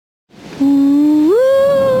They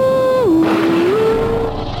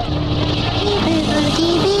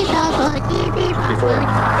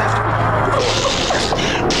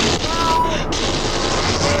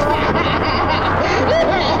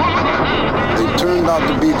turned out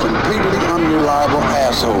to be completely unreliable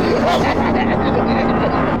assholes.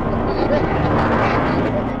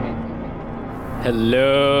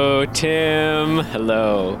 Hello, Tim.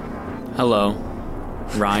 Hello. Hello,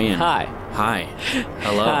 Ryan. Hi. Hi.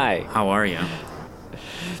 Hello. Hi. How are you?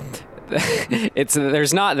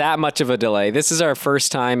 There's not that much of a delay. This is our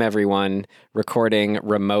first time, everyone, recording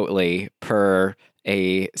remotely per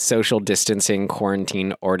a social distancing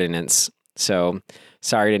quarantine ordinance. So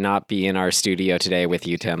sorry to not be in our studio today with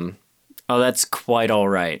you, Tim. Oh, that's quite all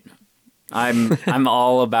right. I'm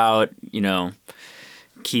all about,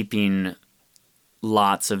 keeping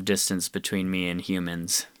lots of distance between me and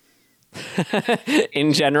humans.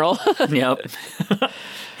 In general? Yep.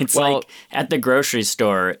 It's like at the grocery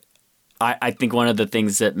store, I think one of the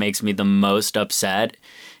things that makes me the most upset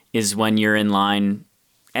is when you're in line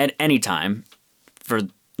at any time for,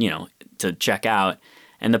 to check out,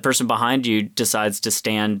 and the person behind you decides to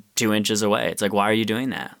stand 2 inches away. It's like, why are you doing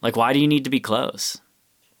that? Like, why do you need to be close?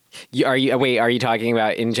 Are you talking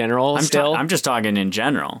about in general still? I'm just talking in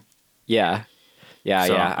general. Yeah.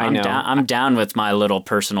 I know. I'm down with my little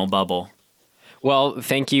personal bubble. Well,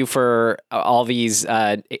 thank you for all these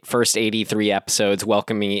first 83 episodes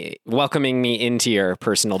welcoming me into your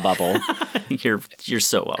personal bubble. You're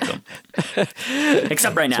so welcome.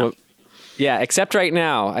 Except right now. Except right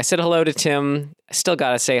now. I said hello to Tim. I still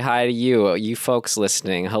got to say hi to you folks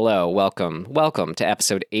listening. Hello, welcome. Welcome to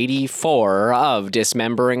episode 84 of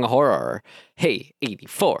Dismembering Horror. Hey,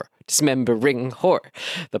 84. Dismembering Horror,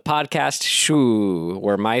 the podcast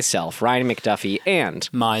where myself, Ryan McDuffie, and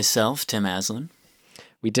myself, Tim Aslin,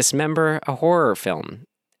 we dismember a horror film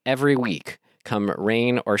every week. Come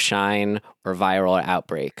rain or shine or viral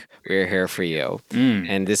outbreak, we're here for you.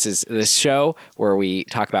 And this is this show where we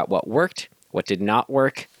talk about what worked, what did not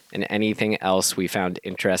work, and anything else we found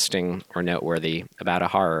interesting or noteworthy about a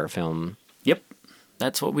horror film. Yep,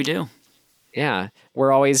 that's what we do. Yeah,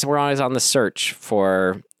 we're always on the search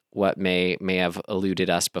for what may have eluded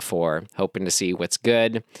us before, hoping to see what's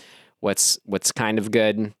good, what's kind of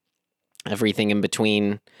good, everything in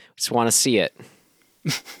between. Just want to see it.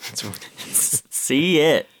 See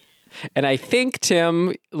it. And I think,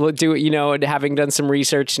 Tim, having done some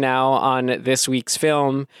research now on this week's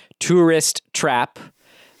film, Tourist Trap,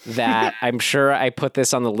 that I'm sure I put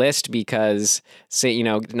this on the list because,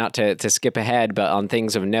 not to skip ahead, but on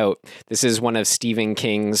things of note, this is one of Stephen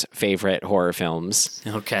King's favorite horror films.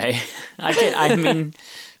 Okay. I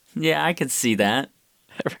could see that.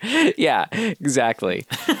 Yeah, exactly.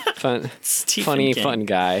 Fun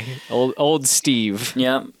guy. Old Steve.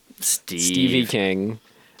 Yep. Stevie King.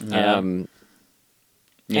 Yep.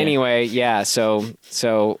 Anyway, yeah, so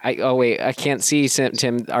I can't see,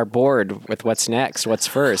 Tim, our board with what's next. What's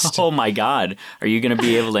first? Oh my God. Are you going to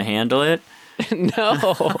be able to handle it?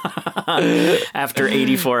 No. After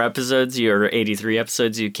 84 episodes, or 83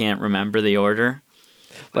 episodes, you can't remember the order?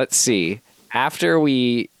 Let's see. After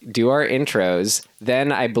we do our intros,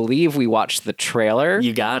 then I believe we watch the trailer.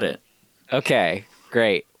 You got it. Okay,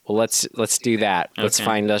 great. Well, let's do that. Okay. Let's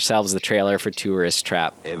find ourselves the trailer for Tourist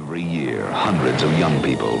Trap. Every year, hundreds of young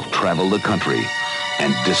people travel the country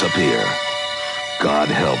and disappear. God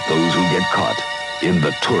help those who get caught in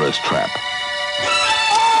the tourist trap.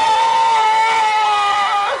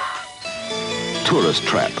 Tourist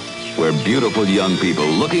Trap, where beautiful young people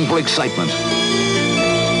looking for excitement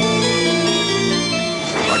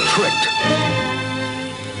are tricked,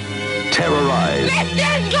 terrorized,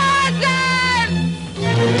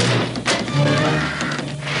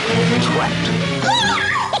 trapped.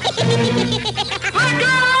 Let go!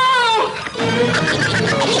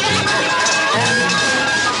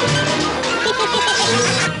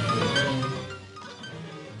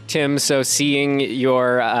 Tim, so seeing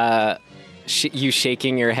your you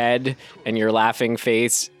shaking your head and your laughing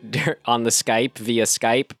face on the Skype via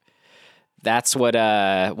Skype, that's what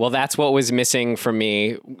was missing from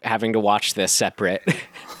me having to watch this separate.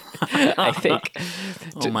 I think.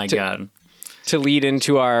 God. To lead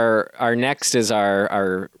into our next is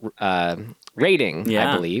our rating,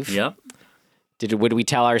 yeah, I believe. Yep. Would we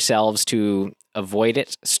tell ourselves to avoid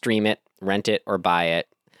it, stream it, rent it, or buy it?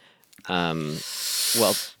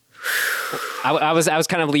 Well, I was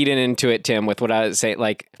kind of leading into it, Tim, with what I was saying.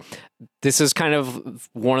 Like, this is kind of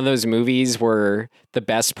one of those movies where the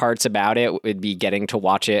best parts about it would be getting to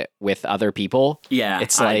watch it with other people. Yeah,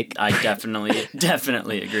 it's like I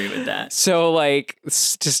definitely agree with that. So like,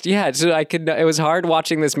 it's just so I could. It was hard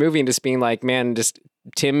watching this movie and just being like, man, just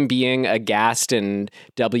Tim being aghast and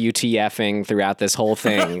WTFing throughout this whole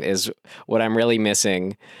thing is what I'm really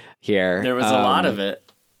missing here. There was a lot of it.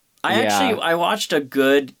 I watched a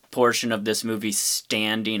good portion of this movie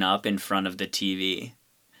standing up in front of the TV.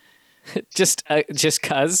 just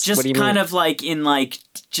cause? Just what do you kind mean? of like in like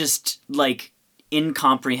just like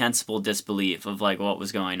incomprehensible disbelief of like what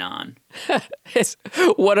was going on.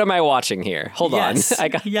 What am I watching here? Hold on.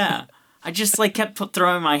 Yeah. I just like kept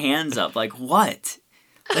throwing my hands up like what?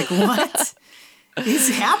 Like what is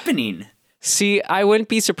happening? See, I wouldn't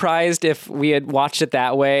be surprised if we had watched it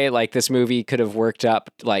that way. Like, this movie could have worked up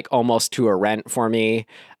like almost to a Rent for me.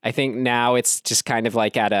 I think now it's just kind of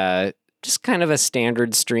like at a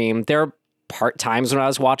standard stream. There are times when I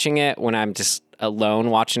was watching it when I'm just alone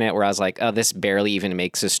watching it where I was like, oh, this barely even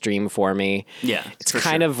makes a stream for me. Yeah, it's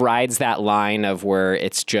kind of rides that line of where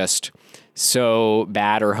it's just so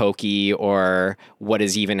bad or hokey or what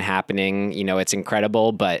is even happening. You know, it's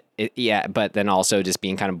incredible, but but then also just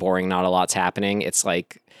being kind of boring. Not a lot's happening. It's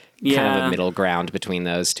like kind of a middle ground between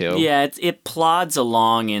those two. Yeah, it plods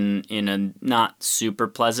along in a not super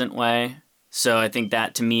pleasant way. So I think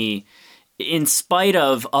that to me, in spite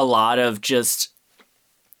of a lot of just,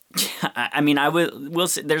 I mean, I will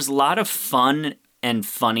say there's a lot of fun and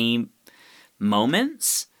funny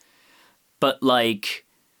moments, but like,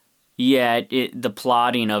 yeah, the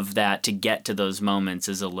plotting of that to get to those moments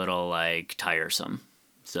is a little like tiresome.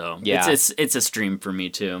 So yeah, it's a stream for me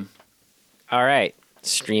too. All right,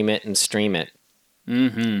 stream it and stream it.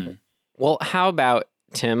 Mm-hmm. Well, how about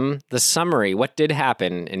Tim, the summary? What did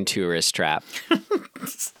happen in Tourist Trap?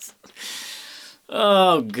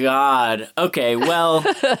 Oh God. Okay. Well,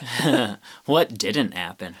 what didn't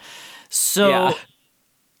happen? So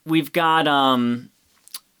we've got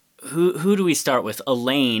who do we start with?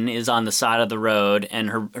 Elaine is on the side of the road, and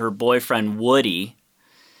her boyfriend Woody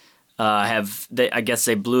I guess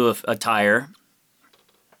they blew a tire,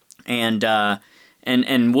 and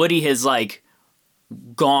Woody has like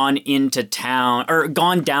gone into town or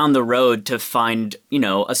gone down the road to find, you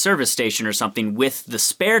know, a service station or something with the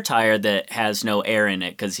spare tire that has no air in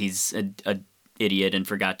it because he's a idiot and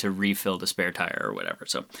forgot to refill the spare tire or whatever.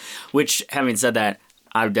 So, which, having said that,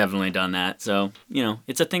 I've definitely done that. So, you know,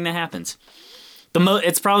 it's a thing that happens.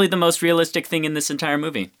 It's probably the most realistic thing in this entire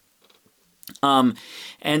movie.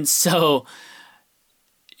 And so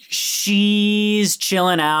she's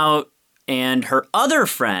chilling out, and her other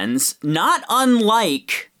friends, not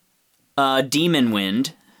unlike Demon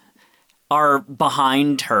Wind, are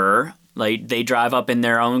behind her. Like, they drive up in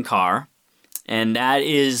their own car. And that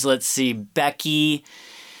is, let's see, Becky,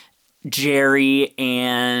 Jerry,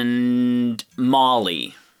 and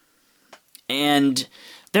Molly. And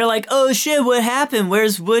they're like, oh shit, what happened?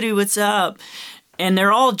 Where's Woody? What's up? And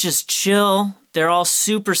they're all just chill. They're all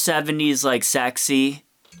super 70s, like, sexy.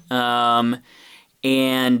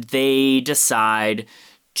 And they decide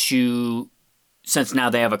to, since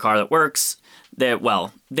now they have a car that works,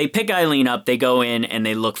 they pick Eileen up, they go in, and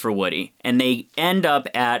they look for Woody. And they end up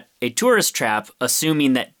at a tourist trap,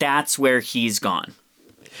 assuming that that's where he's gone.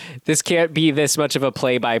 This can't be this much of a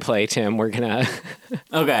play-by-play, Tim. We're gonna...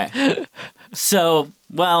 Okay. So,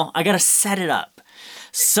 well, I gotta set it up.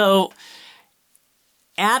 So,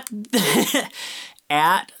 at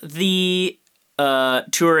the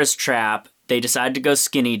tourist trap, they decide to go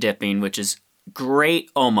skinny dipping, which is great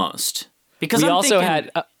almost. Because we also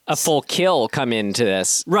had a full kill come into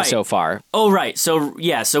this so far. Oh, right. So,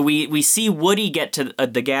 yeah. So we see Woody get to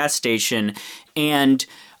the gas station, and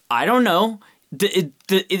I don't know.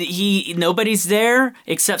 Nobody's there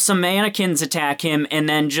except some mannequins attack him, and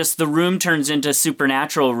then just the room turns into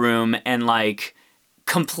supernatural room, and like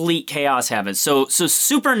complete chaos happens. So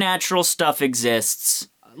supernatural stuff exists.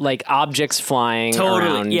 Like objects flying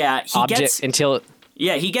around. Yeah,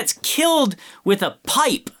 he gets killed with a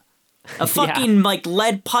pipe. A fucking like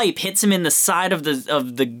lead pipe hits him in the side of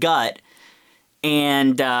the gut,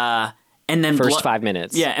 and then first 5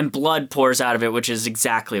 minutes. Yeah, and blood pours out of it, which is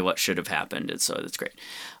exactly what should have happened. And so that's great.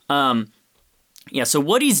 Yeah, so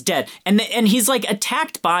Woody's dead, and he's like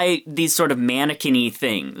attacked by these sort of mannequin-y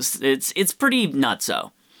things. It's pretty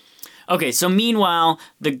nutso. Okay, so meanwhile,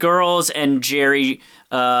 the girls and Jerry's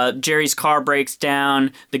car breaks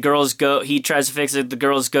down. The girls go. He tries to fix it. The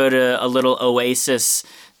girls go to a little oasis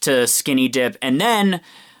to skinny dip, and then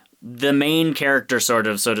the main character, sort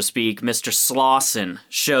of, so to speak, Mr. Slauson,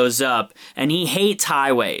 shows up, and he hates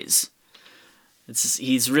highways.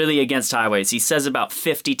 He's really against highways. He says about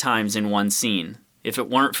 50 times in one scene, if it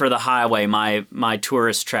weren't for the highway, my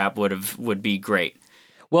tourist trap would be great.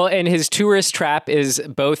 Well, and his tourist trap is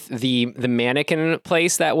both the mannequin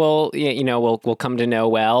place that we'll come to know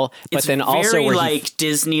well, but it's then also very where like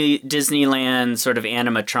Disneyland sort of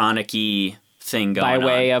animatronic-y thing going on. by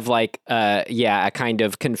way of like a kind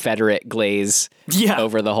of Confederate glaze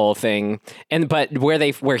over the whole thing. But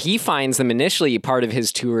where he finds them initially, part of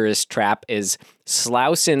his tourist trap is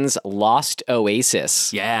Slouson's Lost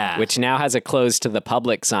Oasis. Yeah. Which now has a closed to the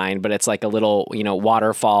public sign, but it's like a little,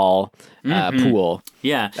 waterfall pool.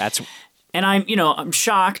 Yeah. And I'm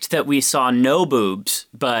shocked that we saw no boobs,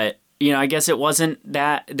 but I guess it wasn't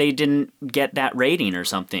that they didn't get that rating or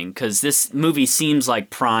something, because this movie seems like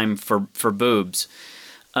prime for boobs.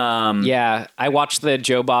 Yeah, I watched the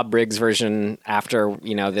Joe Bob Briggs version after,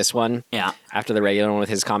 this one. Yeah. After the regular one with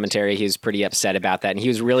his commentary, he was pretty upset about that. And he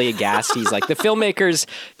was really aghast. He's like, the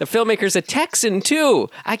filmmaker's a Texan too.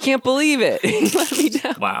 I can't believe it. He let me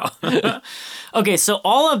down. Wow. Okay, so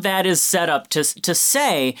all of that is set up to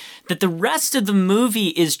say that the rest of the movie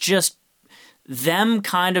is just them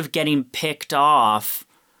kind of getting picked off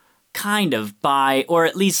by, or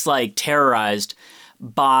at least like terrorized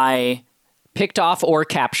by... Picked off or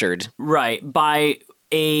captured. Right, by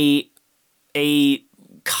a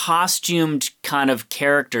costumed kind of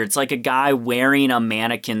character. It's like a guy wearing a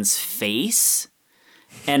mannequin's face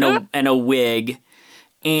and a wig,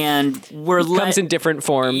 and comes in different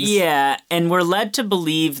forms. Yeah, and we're led to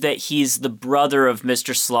believe that he's the brother of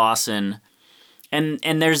Mr. Slauson.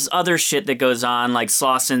 And there's other shit that goes on, like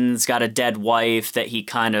Slauson's got a dead wife that he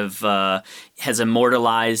kind of has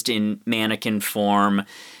immortalized in mannequin form.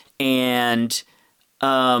 And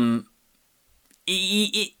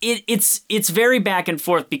it's very back and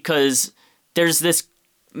forth, because there's this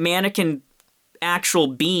mannequin actual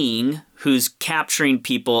being who's capturing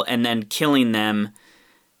people and then killing them,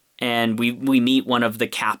 and we meet one of the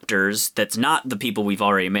captors that's not the people we've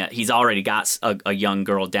already met. He's already got a young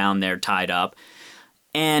girl down there tied up,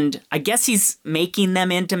 and I guess he's making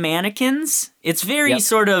them into mannequins. It's very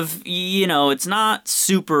sort of, it's not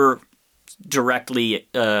super directly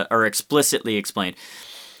or explicitly explained.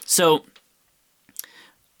 So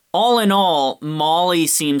all in all, Molly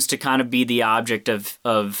seems to kind of be the object of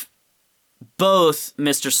both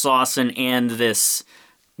Mr. Slauson and this,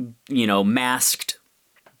 masked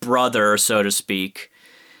brother, so to speak.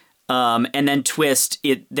 And then twist,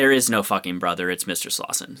 there is no fucking brother, it's Mr.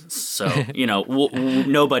 Slauson. So,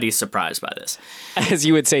 nobody's surprised by this. As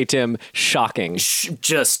you would say, Tim, shocking.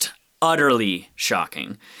 Just utterly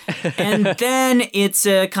shocking. And then it's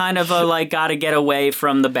a kind of a like gotta get away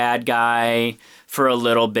from the bad guy for a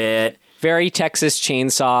little bit. Very Texas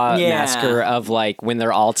Chainsaw Massacre of like when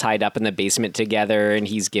they're all tied up in the basement together and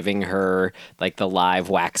he's giving her like the live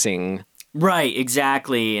waxing. Right,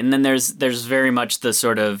 exactly. And then there's very much the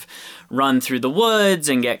sort of run through the woods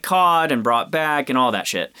and get caught and brought back and all that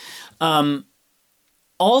shit.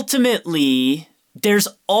 Ultimately, there's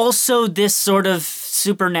also this sort of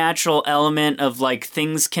supernatural element of like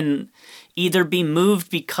things can either be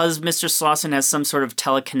moved because Mr. Slauson has some sort of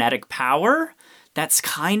telekinetic power. That's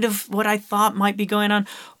kind of what I thought might be going on.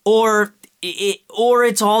 Or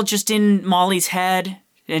it's all just in Molly's head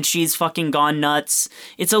and she's fucking gone nuts.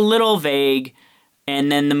 It's a little vague.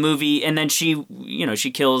 And then the movie, and then she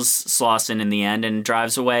kills Slauson in the end and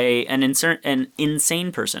drives away an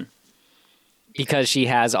insane person. Because she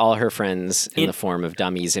has all her friends in the form of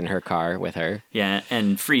dummies in her car with her. Yeah,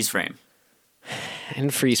 and freeze frame.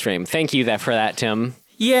 And freeze frame. Thank you for that, Tim.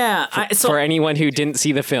 Yeah. For anyone who didn't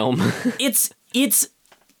see the film. It's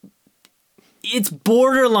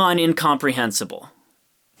borderline incomprehensible.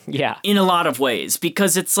 Yeah. In a lot of ways,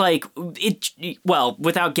 because it's like,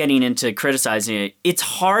 without getting into criticizing it, it's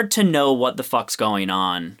hard to know what the fuck's going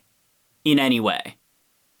on in any way.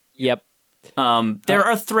 Yep. There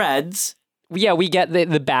are threads. Yeah, we get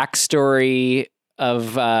the backstory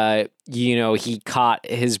of, he caught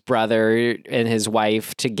his brother and his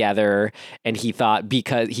wife together, and he thought,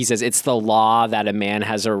 because he says it's the law that a man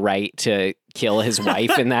has a right to kill his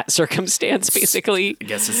wife in that circumstance, basically. I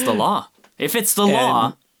guess it's the law. If it's the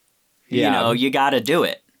law, you got to do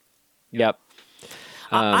it. Yep.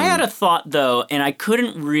 I had a thought, though, and I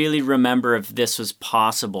couldn't really remember if this was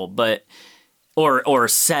possible, but... Or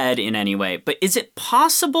said in any way, but is it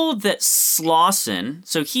possible that Slauson,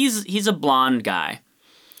 so he's a blonde guy.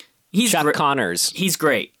 He's Chuck Connors. He's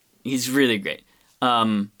great. He's really great.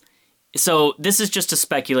 So this is just to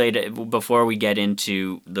speculate before we get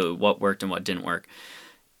into what worked and what didn't work.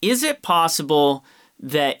 is it possible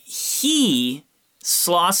that he,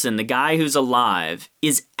 Slauson, the guy who's alive,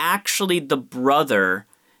 is actually the brother,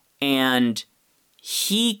 and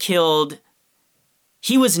he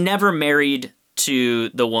was never married to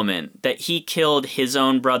the woman, that he killed his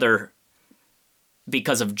own brother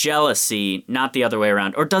because of jealousy, not the other way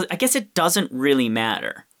around? Or I guess it doesn't really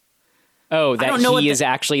matter. Oh, that he is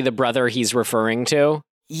actually the brother he's referring to?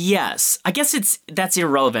 Yes. I guess that's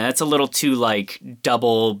irrelevant. That's a little too, like,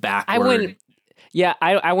 double backward.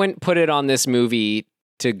 I wouldn't put it on this movie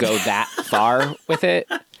to go that far with it.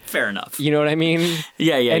 Fair enough. You know what I mean?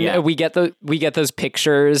 Yeah. We get those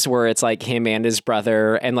pictures where it's like him and his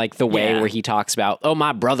brother, and like the way where he talks about, oh,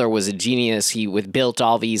 my brother was a genius. He built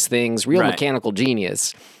all these things, real mechanical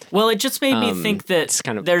genius. Well, it just made me think that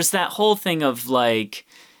there's that whole thing of like,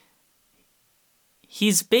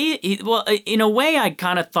 in a way, I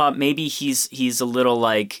kind of thought maybe he's a little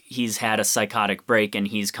like he's had a psychotic break and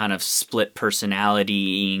he's kind of split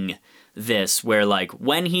personalitying this, where like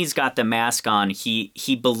when he's got the mask on,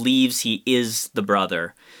 he believes he is the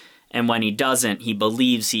brother, and when he doesn't, he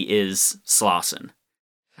believes he is Slauson.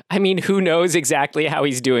 I mean, who knows exactly how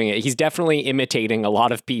he's doing it? He's definitely imitating a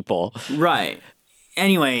lot of people. Right.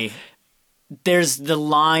 Anyway, there's the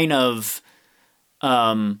line of,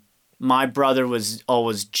 my brother was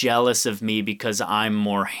always jealous of me because I'm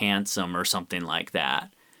more handsome or something like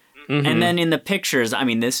that. Mm-hmm. And then in the pictures, I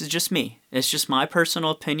mean, this is just me. It's just my personal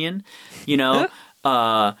opinion. You know,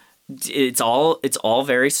 it's all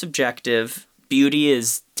very subjective. Beauty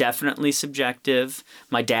is definitely subjective.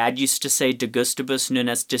 My dad used to say, de gustibus non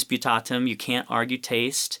est disputatum. You can't argue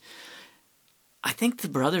taste. I think the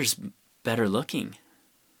brother's better looking.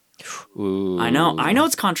 Ooh. I know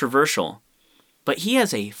it's controversial, but he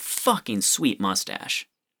has a fucking sweet mustache.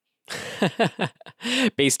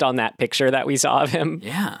 Based on that picture that we saw of him.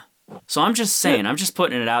 Yeah. So I'm just saying, I'm just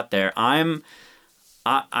putting it out there. I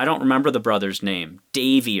don't remember the brother's name,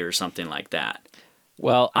 Davey or something like that.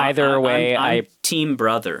 Well, either way, I'm team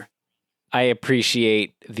brother. I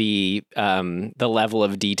appreciate the level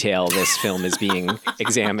of detail this film is being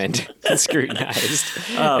examined and scrutinized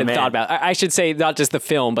and thought about. I should say not just the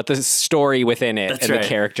film, but the story within it. The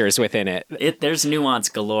characters within it. There's nuance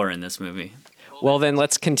galore in this movie. Well, then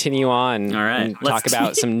let's continue on. All right. And talk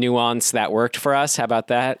about some nuance that worked for us. How about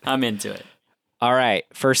that? I'm into it. All right.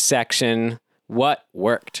 First section. What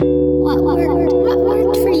worked? What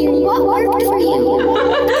worked for you? What worked for you?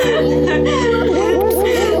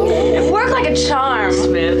 It worked like a charm,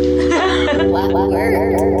 Smith. What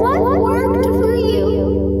worked? What worked for you?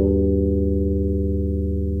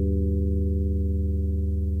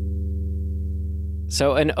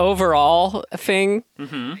 So an overall thing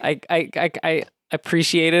I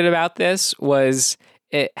appreciated about this was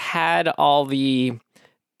it had all the.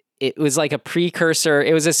 It was like a precursor.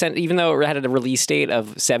 It was even though it had a release date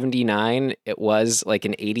of 79, it was like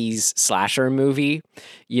an 80s slasher movie,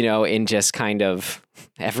 you know, in just kind of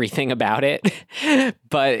everything about it.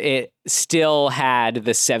 But it still had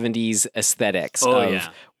the 70s aesthetics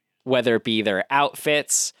whether it be their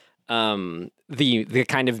outfits, the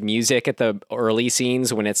kind of music at the early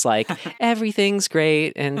scenes when it's like everything's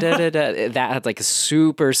great and that had like a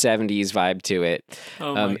super 70s vibe to it.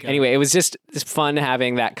 Anyway, it was just fun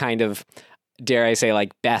having that kind of, dare I say,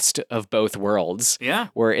 like best of both worlds. Yeah.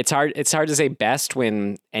 Where it's hard to say best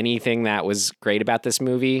when anything that was great about this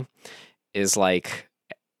movie is like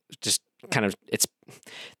just kind of, it's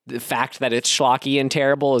the fact that it's schlocky and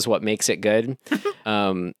terrible is what makes it good.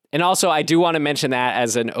 And also, I do want to mention that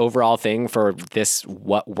as an overall thing for this,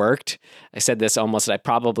 what worked. I said this almost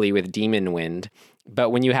probably with Demon Wind, but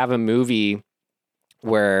when you have a movie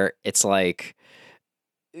where it's like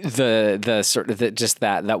the sort of just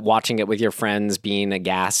that watching it with your friends, being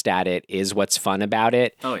aghast at it is what's fun about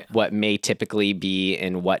it. Oh, yeah. What may typically be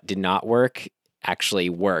and what did not work actually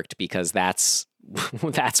worked, because that's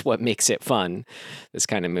what makes it fun. This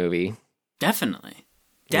kind of movie. Definitely.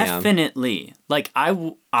 Like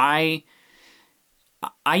I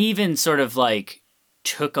even sort of like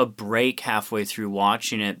took a break halfway through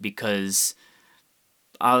watching it because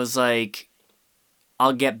I was like,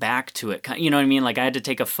 I'll get back to it. You know what I mean? Like I had to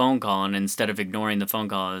take a phone call, and instead of ignoring the phone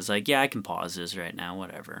call, I was like, yeah, I can pause this right now,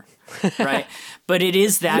 whatever. Right? But it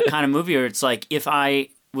is that kind of movie where it's like, if I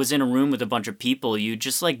was in a room with a bunch of people, you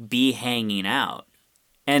just like be hanging out,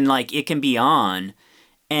 and like it can be on,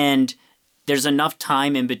 and there's enough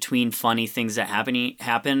time in between funny things that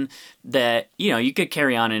happen that, you know, you could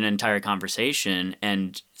carry on an entire conversation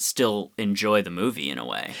and still enjoy the movie in a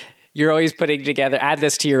way. You're always putting together, add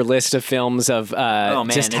this to your list of films of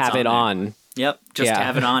just have it on. Yep,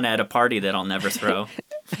 have it on at a party that I'll never throw.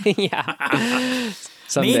 Yeah.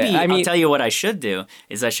 someday. Maybe I mean, I'll tell you what I should do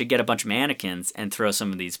is I should get a bunch of mannequins and throw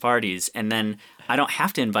some of these parties, and then I don't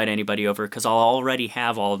have to invite anybody over because I'll already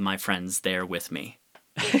have all of my friends there with me.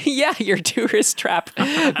 yeah, your tourist trap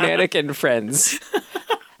mannequin friends.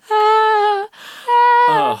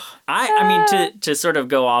 I mean to sort of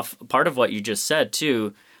go off part of what you just said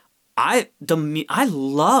too. I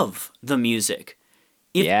love the music.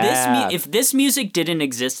 If this music didn't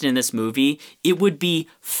exist in this movie, it would be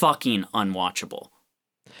fucking unwatchable.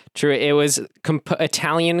 True. It was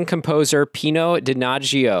Italian composer Pino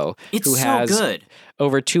Donaggio, who has good.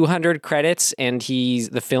 over 200 credits, and he's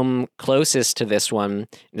the film closest to this one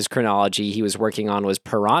in his chronology he was working on was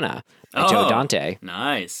Piranha by Joe Dante.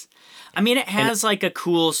 Nice. I mean, it has like a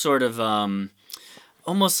cool sort of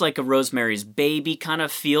almost like a Rosemary's Baby kind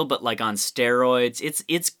of feel, but like on steroids.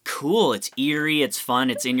 It's cool. It's eerie. It's fun.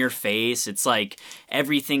 It's in your face. It's like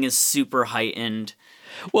everything is super heightened.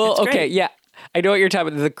 Well, okay, yeah. I know what you're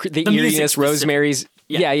talking about. The eeriness, Rosemary's.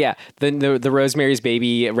 Yeah. The Rosemary's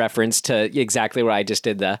Baby reference to exactly what I just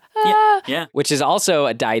did. Yeah. Which is also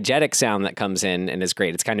a diegetic sound that comes in and is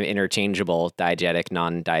great. It's kind of interchangeable, diegetic,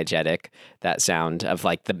 non-diegetic. That sound of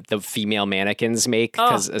like the female mannequins make,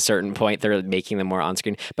 because at a certain point they're making them more on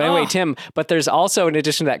screen. But anyway, Tim. But there's also, in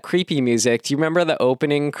addition to that creepy music, do you remember the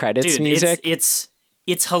opening credits music? It's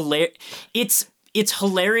hilarious. It's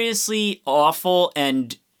hilariously awful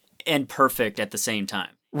and perfect at the same time.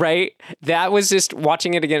 Right? That was just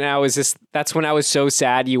watching it again. That's when I was so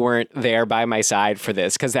sad you weren't there by my side for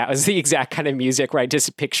this, because that was the exact kind of music where I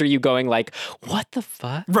just picture you going like, what the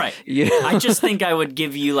fuck? Right. You know? I just think I would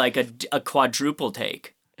give you like a quadruple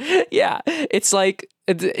take. Yeah. It's like,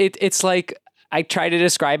 it's like, I try to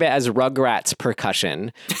describe it as Rugrats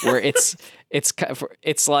percussion, where it's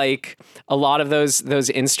like a lot of those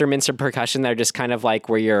instruments of percussion that are just kind of like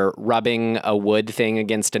where you're rubbing a wood thing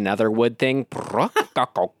against another wood thing,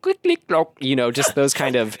 you know, just those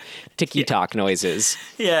kind of ticky-tock noises.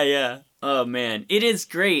 Yeah. Oh man, it is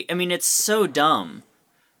great. I mean, it's so dumb,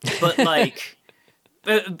 but like,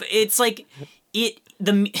 it's like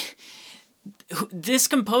this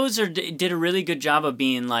composer did a really good job of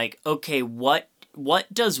being like, okay, what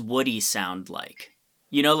does Woody sound like?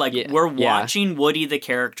 You know, like we're watching Woody the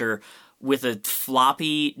character with a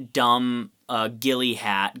floppy, dumb ghillie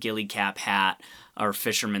cap hat, or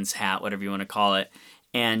fisherman's hat, whatever you want to call it.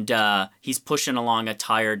 And he's pushing along a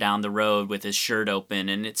tire down the road with his shirt open.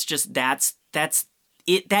 And it's just, that's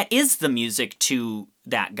it. That is the music to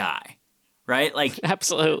that guy, right? Like,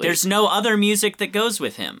 absolutely. There's no other music that goes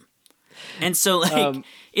with him. And so like,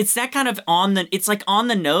 it's that kind of it's like on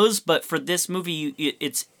the nose, but for this movie,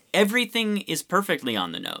 it's everything is perfectly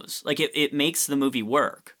on the nose. Like it makes the movie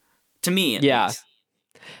work, to me at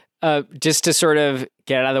least. Just to sort of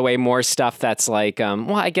get out of the way, more stuff that's like,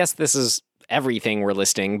 well, I guess this is everything we're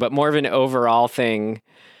listing, but more of an overall thing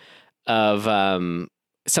of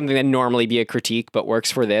something that normally be a critique, but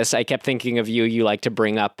works for this. I kept thinking of you like to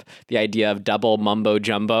bring up the idea of double mumbo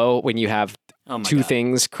jumbo when you have two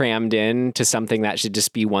things crammed in to something that should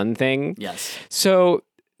just be one thing. Yes. So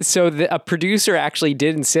a producer actually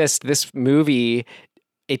did insist this movie,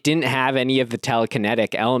 it didn't have any of the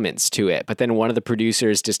telekinetic elements to it, but then one of the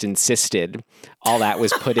producers just insisted all that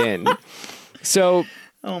was put in. So,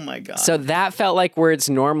 oh my God. So that felt like where it's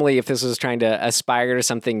normally, if this was trying to aspire to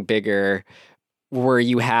something bigger, where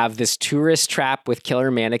you have this tourist trap with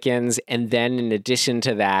killer mannequins, and then in addition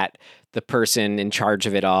to that, the person in charge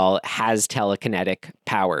of it all has telekinetic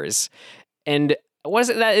powers. And was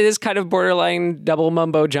it that it is kind of borderline double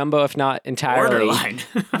mumbo jumbo, if not entirely? Borderline.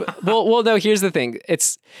 well, no, here's the thing.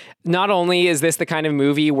 It's not only is this the kind of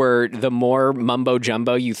movie where the more mumbo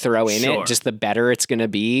jumbo you throw in it, just the better it's going to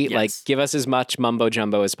be. Yes. Like, give us as much mumbo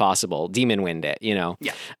jumbo as possible. Demon wind it, you know?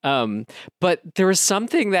 Yeah. But there was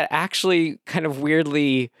something that actually kind of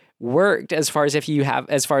weirdly worked as far as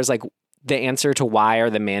like the answer to why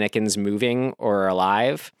are the mannequins moving or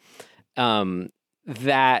alive,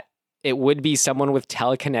 that it would be someone with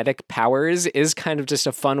telekinetic powers is kind of just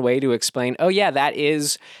a fun way to explain, oh yeah, that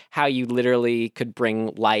is how you literally could bring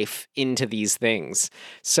life into these things.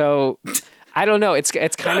 So I don't know. It's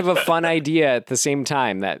kind of a fun idea at the same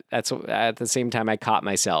time. That's at the same time I caught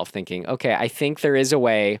myself thinking, okay, I think there is a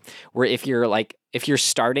way where if your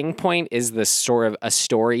starting point is the sort of a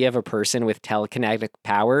story of a person with telekinetic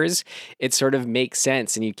powers, it sort of makes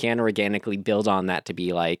sense, and you can organically build on that to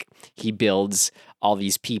be like he builds all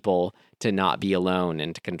these people to not be alone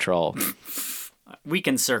and to control. We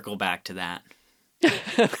can circle back to that.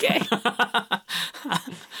 Okay.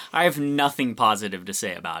 I have nothing positive to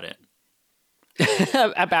say about it.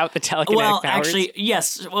 about the telekinetic Well, powers? actually,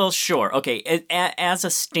 yes. Well, sure. Okay. As a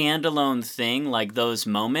standalone thing, like those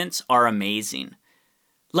moments are amazing.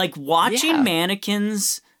 Like watching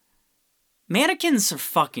mannequins are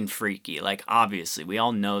fucking freaky. Like, obviously, we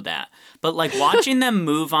all know that. But like watching them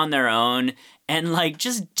move on their own and like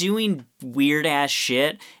just doing weird ass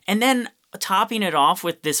shit and then topping it off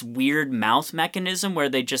with this weird mouth mechanism where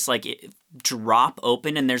they just like drop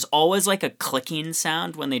open and there's always like a clicking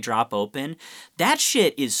sound when they drop open. That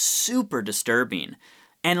shit is super disturbing.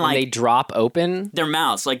 And like they drop open their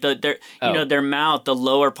mouths, like their their mouth, the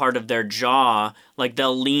lower part of their jaw, like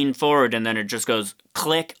they'll lean forward and then it just goes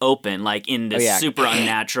click open, like in this super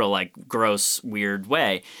unnatural, like gross, weird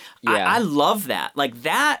way. Yeah. I love that. Like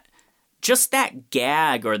that, just that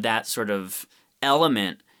gag or that sort of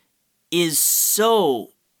element is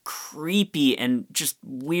so creepy and just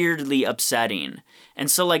weirdly upsetting.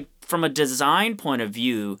 And so like from a design point of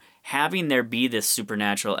view, having there be this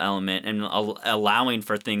supernatural element and allowing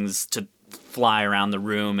for things to fly around the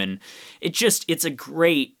room, and it's a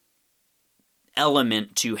great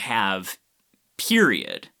element to have,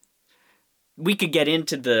 period. We could get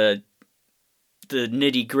into the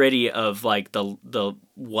nitty gritty of like the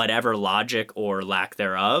whatever logic or lack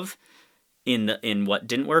thereof in what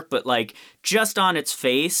didn't work, but like just on its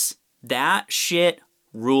face, that shit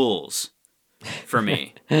rules for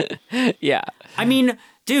me. Yeah. I mean,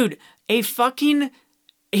 dude, a fucking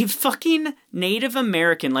Native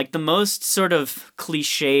American, like the most sort of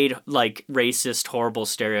cliched, like racist, horrible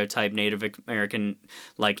stereotype Native American,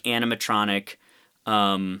 like animatronic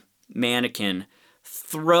mannequin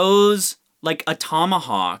throws like a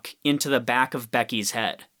tomahawk into the back of Becky's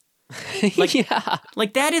head. Like,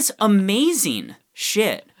 like that is amazing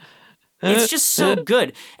shit. It's just so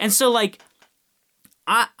good. And so like,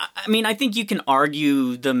 I mean, I think you can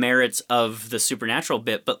argue the merits of the supernatural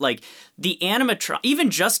bit, but like the even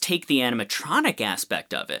just take the animatronic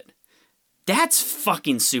aspect of it. That's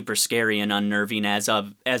fucking super scary and unnerving as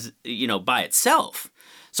you know, by itself.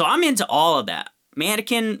 So I'm into all of that.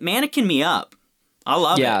 Mannequin me up. I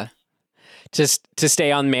love it. Just to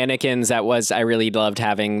stay on mannequins, I really loved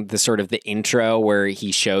having the sort of the intro where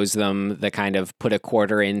he shows them the kind of put a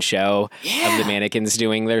quarter in show of the mannequins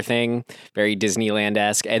doing their thing. Very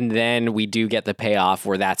Disneyland-esque. And then we do get the payoff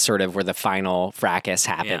where that's sort of where the final fracas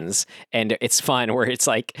happens. Yeah. And it's fun where it's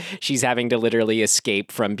like she's having to literally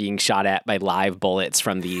escape from being shot at by live bullets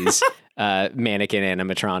from these mannequin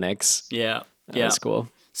animatronics. Yeah. That's cool.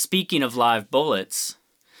 Speaking of live bullets,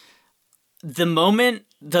 the moment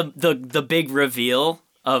the big reveal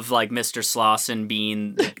of like Mr. Slauson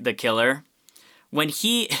being the killer, when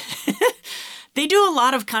he they do a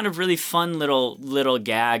lot of kind of really fun little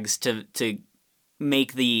gags to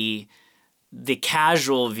make the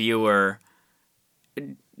casual viewer,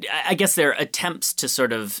 I guess they're attempts to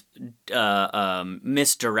sort of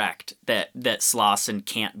misdirect that Slauson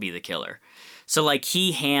can't be the killer. So like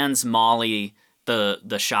he hands Molly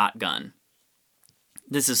the shotgun.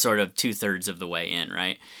 This is sort of 2/3 of the way in,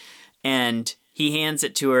 right? And he hands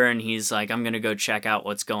it to her and he's like, I'm going to go check out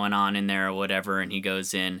what's going on in there or whatever. And he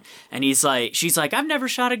goes in and she's like, I've never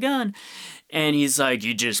shot a gun. And he's like,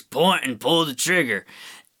 you just point and pull the trigger.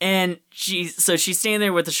 And she's standing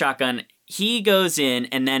there with the shotgun. He goes in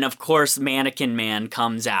and then of course Mannequin Man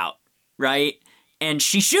comes out, right? And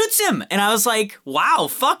she shoots him. And I was like, wow,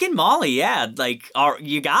 fucking Molly. Yeah. Like,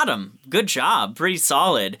 you got him. Good job. Pretty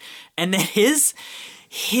solid. And then his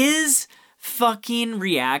fucking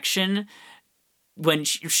reaction when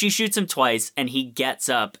she shoots him twice and he gets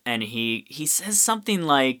up and he says something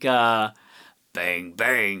like, bang,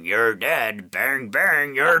 bang, you're dead. Bang,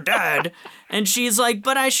 bang, you're dead. And she's like,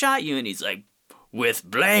 but I shot you. And he's like, with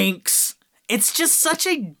blanks. It's just such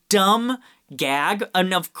a dumb gag.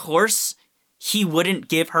 And of course, he wouldn't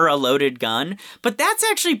give her a loaded gun. But that's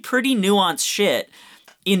actually pretty nuanced shit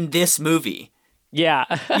in this movie. Yeah.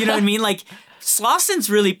 You know what I mean? Like, Slauson's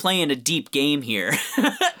really playing a deep game here.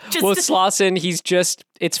 Slauson,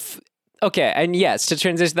 okay, and yes, to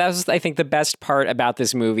transition, that was, I think, the best part about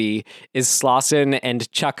this movie is Slauson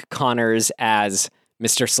and Chuck Connors as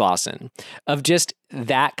Mr. Slauson. Of just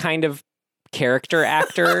that kind of character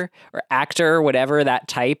actor, or actor, whatever, that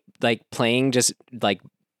type, like, playing just, like,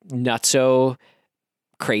 nutso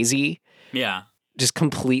crazy. Yeah. Just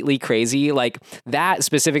completely crazy. Like that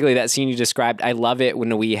specifically, that scene you described, I love it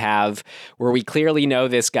when where we clearly know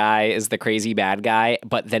this guy is the crazy bad guy,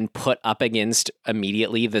 but then put up against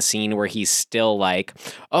immediately the scene where he's still like,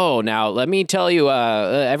 oh, now let me tell you,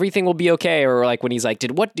 everything will be okay. Or like when he's like,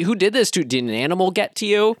 who did this to, did an animal get to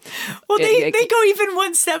you? Well, they go even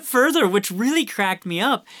one step further, which really cracked me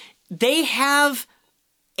up. They have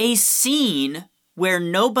a scene where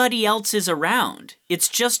nobody else is around. It's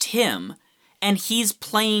just him, and he's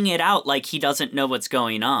playing it out like he doesn't know what's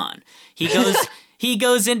going on. He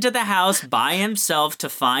goes into the house by himself to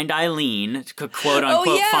find Eileen, to quote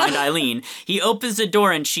unquote find Eileen. He opens the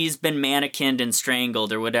door and she's been mannequined and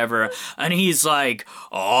strangled or whatever, and he's like,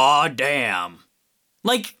 "Oh damn!"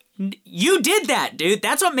 Like, you did that, dude.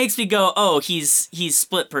 That's what makes me go, "Oh, he's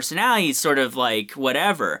split personality. He's sort of like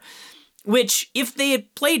whatever." Which, if they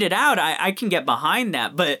had played it out, I can get behind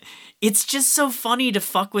that. But it's just so funny to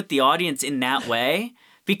fuck with the audience in that way,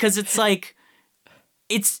 because it's like,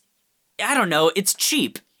 I don't know, it's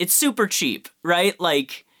cheap. It's super cheap, right?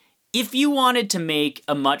 Like, if you wanted to make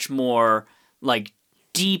a much more, like,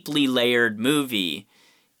 deeply layered movie,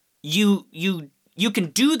 you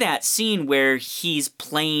can do that scene where he's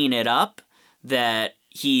playing it up that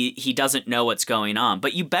he doesn't know what's going on,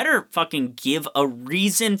 but you better fucking give a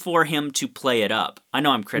reason for him to play it up. I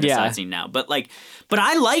know I'm criticizing now, but I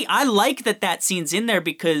like that scene's in there,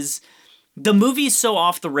 because the movie's so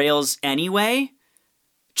off the rails anyway.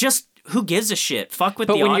 Just who gives a shit? Fuck with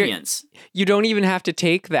the audience. You don't even have to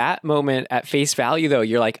take that moment at face value, though.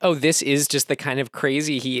 You're like, oh, this is just the kind of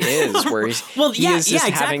crazy he is, where he's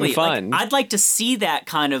exactly. Having fun. Like, I'd like to see that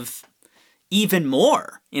kind of even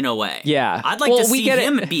more, in a way. Yeah. I'd like to see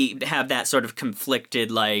him have that sort of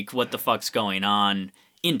conflicted, like, what the fuck's going on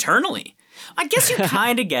internally. I guess you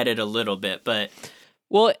kind of get it a little bit, but...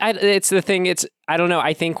 Well, it's the thing, I don't know,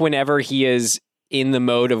 I think whenever he is in the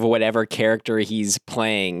mode of whatever character he's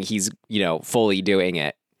playing, he's, fully doing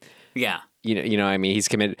it. Yeah. You know what I mean? He's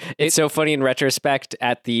committed. It's so funny in retrospect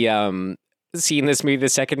at the seeing this movie the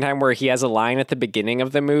second time, where he has a line at the beginning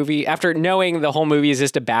of the movie, after knowing the whole movie is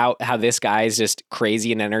just about how this guy is just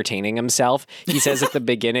crazy and entertaining himself. He says at the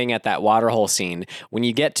beginning, at that waterhole scene, "When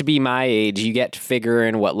you get to be my age, you get to figure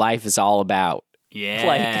in what life is all about." Yeah.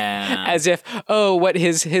 Like, as if, what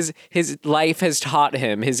his life has taught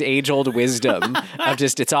him, his age-old wisdom of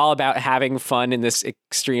just, it's all about having fun in this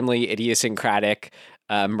extremely idiosyncratic,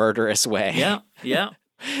 murderous way. Yeah, yeah.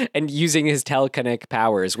 And using his telekinetic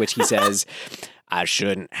powers, which he says, "I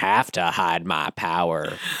shouldn't have to hide my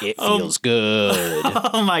power. It feels good."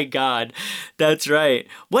 Oh my God. That's right.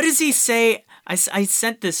 What does he say? I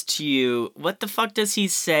sent this to you. What the fuck does he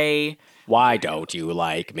say? "Why don't you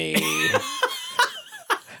like me?"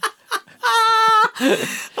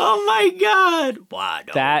 Oh my God. Why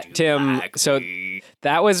don't you Tim, like so me?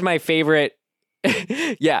 That was my favorite.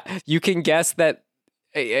 Yeah, you can guess that.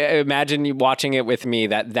 Imagine you watching it with me,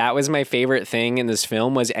 that was my favorite thing in this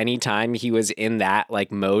film, was anytime he was in that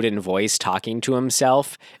like mode and voice talking to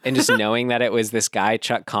himself, and just knowing that it was this guy,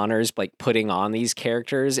 Chuck Connors, like putting on these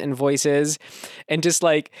characters and voices, and just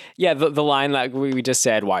like, yeah, the line that we just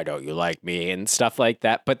said, "Why don't you like me?" and stuff like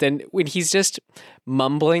that. But then when he's just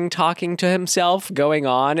mumbling, talking to himself, going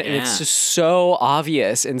on, and it's just so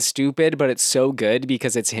obvious and stupid, but it's so good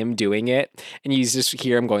because it's him doing it, and you just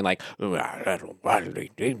hear him going like,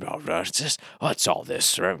 "What's all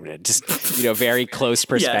this?" Just, very close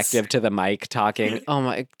perspective to the mic talking. Oh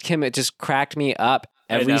my, Kim, it just cracked me up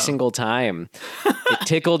every single time. It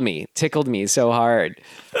tickled me so hard.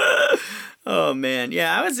 Oh man,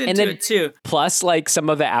 yeah, I was into it too. Plus, like, some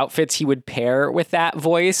of the outfits he would pair with that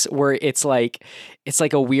voice, where it's like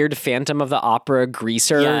a weird Phantom of the Opera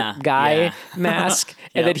greaser guy mask,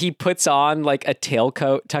 and then he puts on like a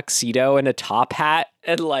tailcoat tuxedo and a top hat,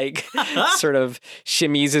 and like sort of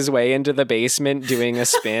shimmies his way into the basement doing a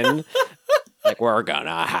spin. Like, "We're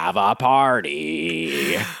gonna have a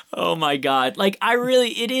party." Oh my God, like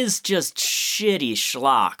it is just shitty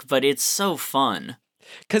schlock, but it's so fun.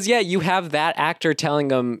 Because, you have that actor telling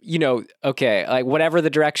him, okay, like whatever the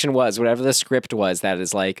direction was, whatever the script was, that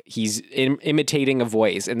is like, he's imitating a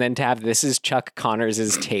voice. And then to have this is Chuck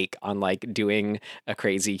Connors' take on like doing a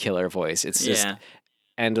crazy killer voice. It's just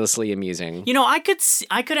endlessly amusing. I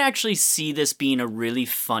could actually see this being a really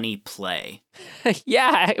funny play.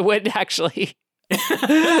 Yeah, it would actually.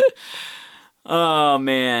 Oh,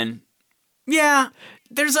 man. Yeah,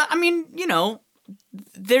 there's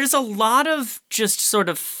a lot of just sort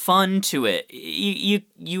of fun to it.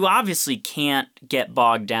 You obviously can't get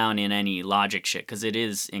bogged down in any logic shit, because it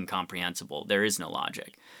is incomprehensible. There is no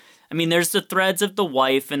logic. I mean, there's the threads of the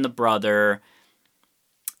wife and the brother,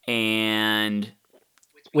 and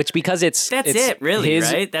because it's it, really,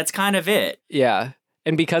 right? That's kind of it. Yeah.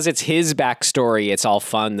 And because it's his backstory, it's all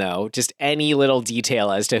fun, though. Just any little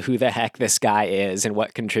detail as to who the heck this guy is and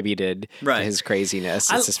what contributed to his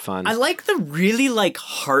craziness. It's just fun. I like the really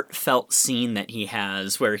heartfelt scene that he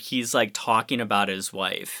has where he's talking about his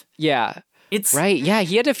wife. Yeah. It's Right. Yeah,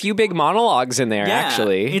 he had a few big monologues in there,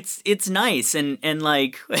 actually. It's nice and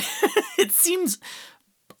like it seems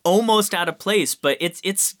almost out of place, but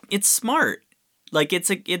it's smart. Like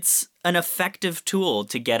it's an effective tool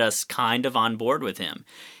to get us kind of on board with him.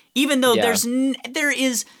 Even though Yeah. there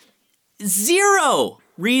is zero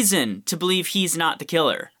reason to believe he's not the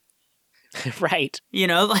killer. Right. You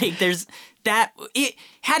know, like there's that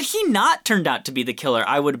had he not turned out to be the killer,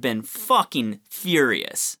 I would have been fucking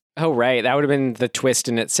furious. Oh, right. That would have been the twist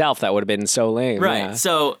in itself. That would have been so lame. Right. Yeah.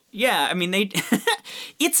 So, yeah, I mean,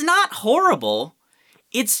 it's not horrible.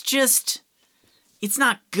 It's just, it's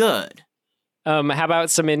not good. How about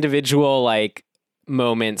some individual, like,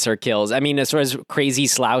 moments or kills? I mean, as far as crazy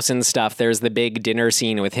Slousen stuff, there's the big dinner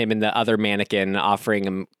scene with him and the other mannequin offering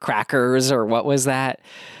him crackers, or what was that?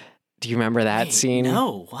 Do you remember that Wait, scene?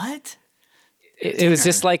 No, what? It was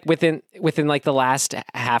just like within like the last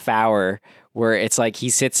half hour where it's like he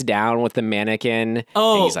sits down with the mannequin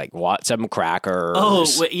and he's like, "Want some crackers?" Oh,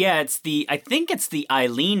 yeah, I think it's the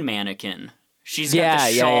Eileen mannequin. She's got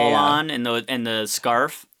the shawl on and the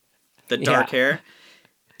scarf, the dark hair.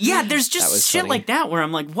 Yeah, there's just shit funny. like that where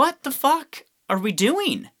I'm like, what the fuck are we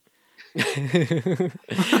doing?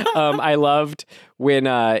 I loved when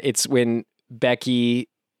when Becky,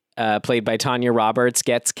 played by Tanya Roberts,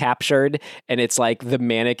 gets captured, and it's like the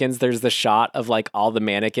mannequins. There's the shot of like all the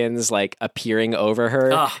mannequins like appearing over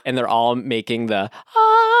her, and they're all making the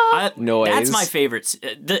noise. That's my favorite.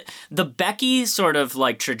 The Becky sort of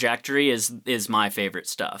like trajectory is my favorite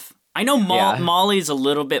stuff. I know Molly's a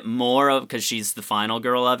little bit more of because she's the final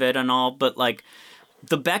girl of it and all, but like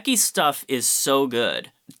the Becky stuff is so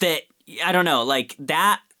good that I don't know, like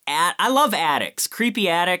that. I love attics, creepy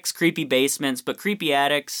basements, but creepy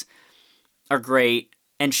attics are great.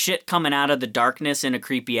 And shit coming out of the darkness in a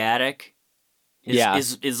creepy attic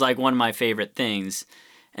is like one of my favorite things.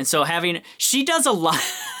 And so she does a lot.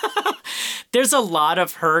 There's a lot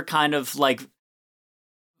of her kind of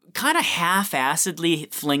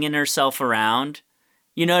half-assedly flinging herself around.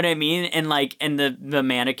 You know what I mean? And the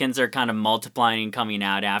mannequins are kind of multiplying and coming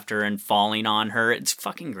out after and falling on her. It's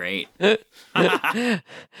fucking great. And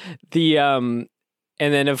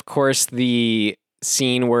then of course the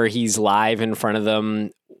scene where he's live in front of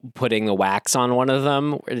them putting the wax on one of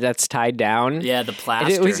them that's tied down. Yeah, the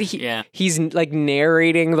plaster. He's like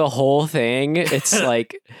narrating the whole thing. It's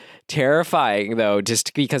like terrifying though,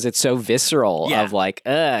 just because it's so visceral of like,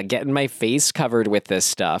 getting my face covered with this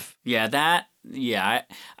stuff.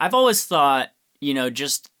 I've always thought,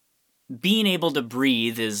 just being able to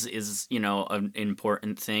breathe is an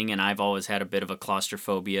important thing, and I've always had a bit of a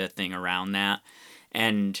claustrophobia thing around that.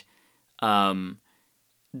 And I've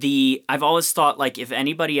always thought like if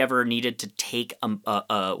anybody ever needed to take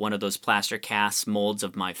one of those plaster cast molds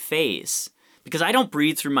of my face, because I don't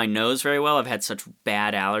breathe through my nose very well. I've had such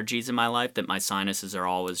bad allergies in my life that my sinuses are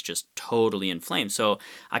always just totally inflamed. So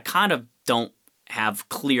I kind of don't have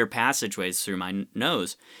clear passageways through my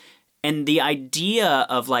nose. And the idea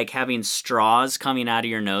of like having straws coming out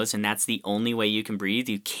of your nose and that's the only way you can breathe,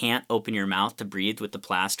 you can't open your mouth to breathe with the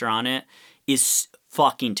plaster on it, is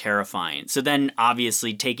fucking terrifying. So then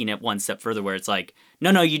obviously taking it one step further where it's like,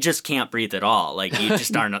 no, you just can't breathe at all. Like you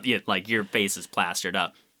just aren't, like your face is plastered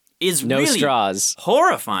up. Is no really straws.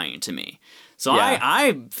 Horrifying to me. So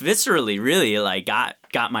I viscerally really like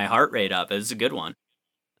got my heart rate up. It was a good one.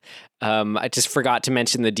 I just forgot to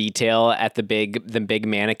mention the detail at the big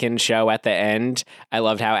mannequin show at the end. I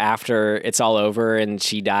loved how after it's all over and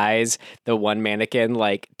she dies, the one mannequin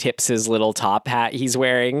like tips his little top hat he's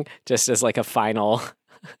wearing just as like a final.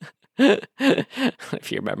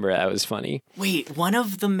 If you remember, that was funny. Wait, one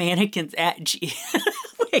of the mannequins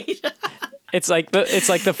wait. It's like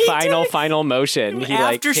the final motion. He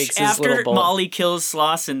takes his little bullet. Molly kills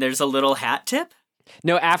Slauson, there's a little hat tip?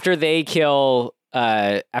 No, after they kill,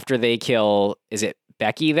 is it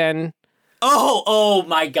Becky then? Oh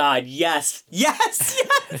my God. Yes.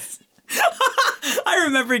 I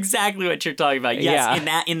remember exactly what you're talking about.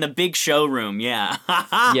 Yes, in the big showroom. Yeah.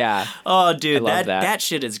 Yeah. Oh, dude, that. That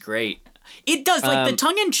shit is great. It does, like, the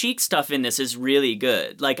tongue-in-cheek stuff in this is really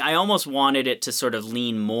good. Like, I almost wanted it to sort of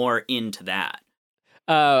lean more into that.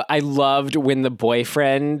 I loved when the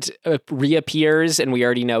boyfriend reappears, and we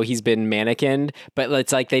already know he's been mannequined, but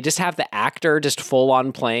it's like they just have the actor just full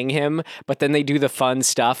on playing him, but then they do the fun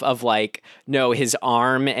stuff of like, no, his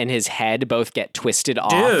arm and his head both get twisted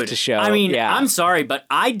off to show. I mean, I'm sorry, but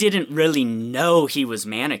I didn't really know he was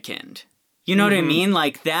mannequined. You know what I mean?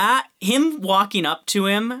 Like that, him walking up to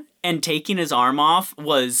him and taking his arm off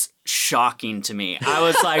was shocking to me. I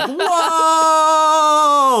was like,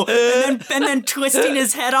 whoa! And then twisting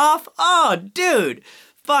his head off. Oh, dude.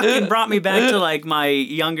 fucking brought me back to like my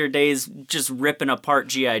younger days, just ripping apart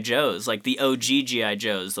GI Joes, like the OG GI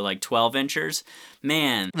Joes, the like 12-inchers.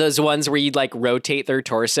 Man, those ones where you'd like rotate their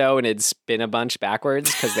torso and it'd spin a bunch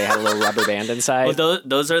backwards because they had a little rubber band inside. Well,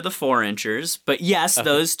 those are the 4-inchers, but yes,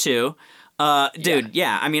 those two. Dude,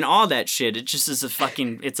 yeah, I mean, all that shit. It just is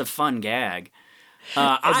it's a fun gag. There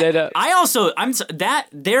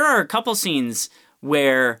are a couple scenes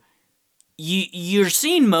where you're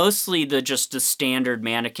seeing mostly the standard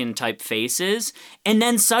mannequin type faces, and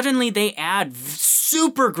then suddenly they add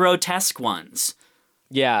super grotesque ones.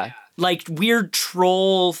 Yeah. Like weird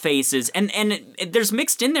troll faces, and there's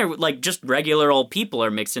mixed in there, like just regular old people are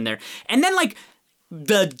mixed in there. And then like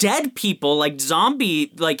the dead people, like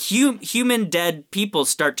zombie, like human dead people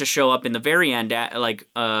start to show up in the very end,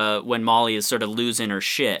 when Molly is sort of losing her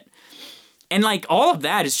shit. And like all of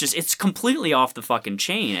that is just, it's completely off the fucking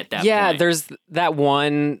chain at that point. Yeah, there's that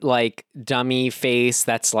one like dummy face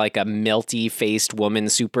that's like a milty faced woman,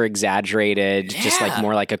 super exaggerated, just like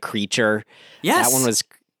more like a creature. Yes. That one was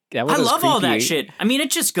I love all that shit. I mean,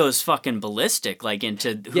 it just goes fucking ballistic, like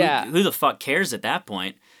into who the fuck cares at that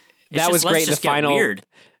point. It's that was great. The final weird.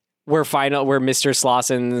 Where Mr.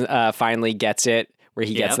 Slauson finally gets it, where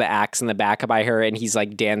he gets the axe in the back by her, and he's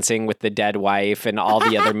like dancing with the dead wife, and all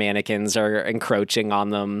the other mannequins are encroaching on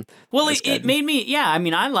them. Well, it made me, I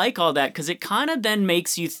mean, I like all that because it kind of then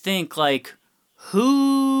makes you think like,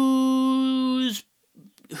 who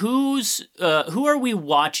are we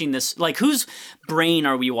watching this? Like, whose brain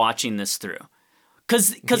are we watching this through?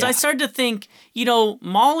 Because I started to think,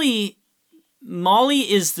 Molly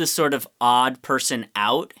is the sort of odd person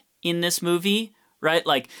out in this movie, right?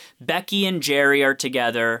 Like Becky and Jerry are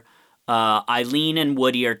together. Eileen and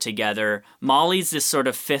Woody are together. Molly's this sort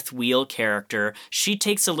of fifth wheel character. She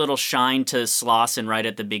takes a little shine to Slauson right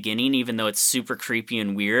at the beginning, even though it's super creepy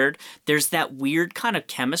and weird. There's that weird kind of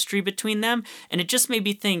chemistry between them. And it just made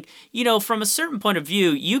me think, from a certain point of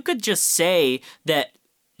view, you could just say that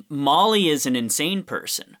Molly is an insane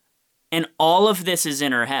person. And all of this is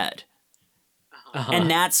in her head. Uh-huh.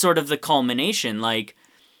 And that's sort of the culmination, like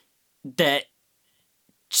that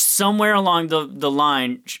somewhere along the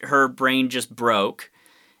line, her brain just broke,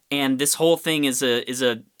 and this whole thing is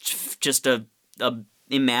just a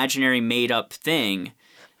imaginary made up thing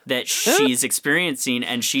that she's experiencing,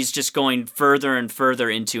 and she's just going further and further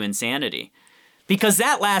into insanity, because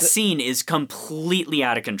that last scene is completely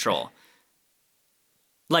out of control.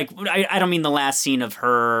 Like, I don't mean the last scene of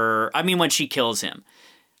her. I mean when she kills him.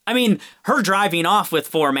 I mean, her driving off with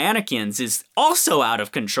 4 mannequins is also out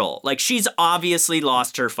of control. Like, she's obviously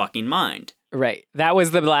lost her fucking mind. Right. That was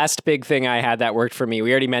the last big thing I had that worked for me. We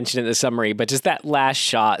already mentioned it in the summary, but just that last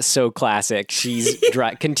shot, so classic. She's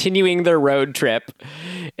continuing their road trip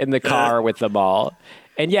in the car with the ball.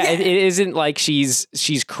 And it isn't like she's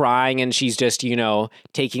crying and she's just,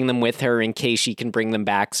 taking them with her in case she can bring them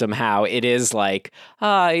back somehow. It is like,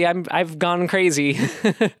 I've gone crazy.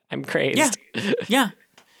 I'm crazed. Yeah.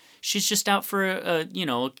 She's just out for a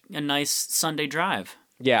nice Sunday drive.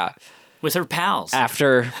 Yeah. With her pals.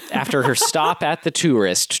 After her stop at the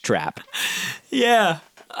tourist trap. Yeah.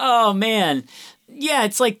 Oh man. Yeah,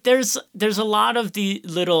 it's like there's a lot of the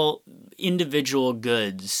little individual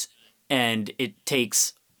goods, and it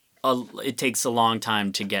takes a long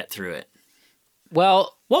time to get through it.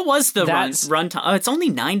 Well, what was the run time? Oh, it's only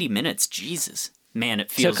 90 minutes. Jesus. Man,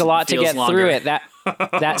 it feels took a lot to get longer. through it.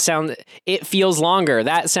 It feels longer.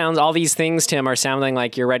 All these things, Tim, are sounding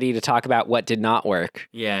like you're ready to talk about what did not work.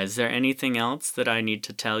 Yeah, is there anything else that I need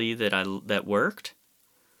to tell you that worked?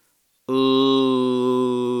 Ooh.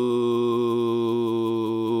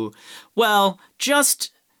 Well,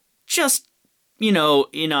 just just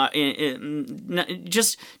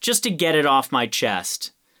to get it off my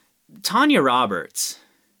chest. Tanya Roberts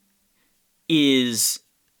is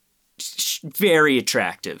very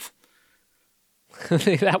attractive.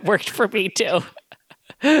 That worked for me too.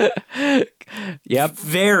 Yep.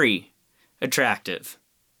 Very attractive.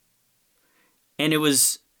 And it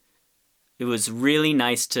was really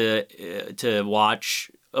nice to watch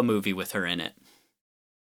a movie with her in it.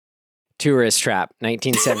 Tourist Trap,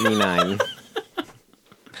 1979.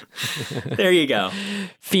 There you go.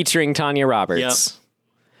 Featuring Tanya Roberts. Yep.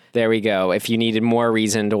 There we go. If you needed more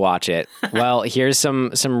reason to watch it. Well, here's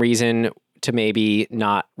some reason to maybe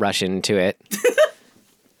not rush into it.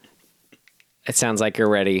 It sounds like you're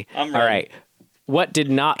ready. I'm ready. All right. What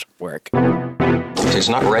did not work? It's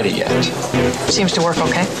not ready yet. Seems to work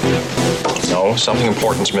okay. No, something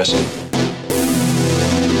important's missing.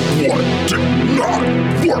 What did not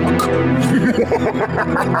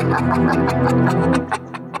work?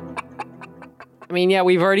 I mean, yeah,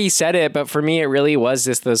 we've already said it, but for me, it really was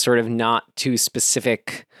just those sort of not too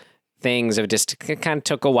specific things of just it kind of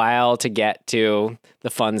took a while to get to the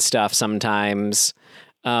fun stuff sometimes.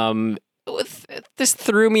 This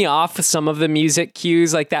threw me off with some of the music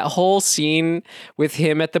cues, like that whole scene with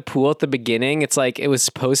him at the pool at the beginning. It's like it was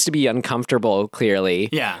supposed to be uncomfortable, clearly.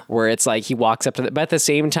 Yeah. Where it's like he walks up to but at the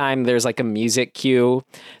same time, there's like a music cue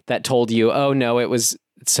that told you, oh no, it's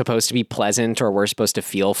supposed to be pleasant, or we're supposed to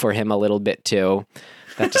feel for him a little bit too.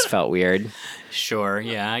 That just felt weird. Sure.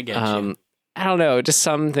 Yeah, I get you. I don't know, just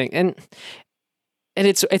something, and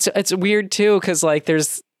it's weird too, because like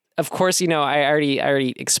there's. Of course, I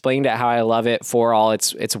already explained it how I love it for all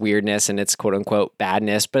its weirdness and its quote unquote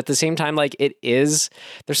badness. But at the same time, like there's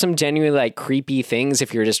some genuinely like creepy things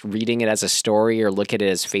if you're just reading it as a story or look at it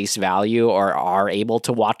as face value, or are able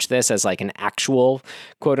to watch this as like an actual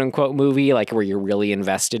quote unquote movie, like where you're really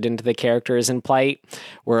invested into the characters in plight,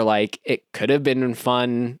 where like it could have been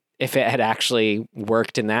fun if it had actually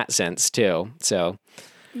worked in that sense too. So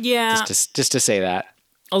yeah, just to say that.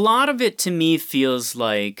 A lot of it to me feels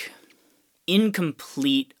like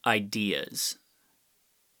incomplete ideas.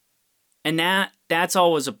 And that's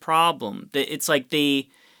always a problem. It's like they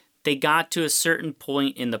got to a certain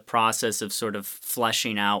point in the process of sort of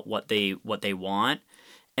fleshing out what they want,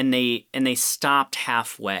 and they stopped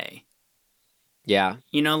halfway. Yeah.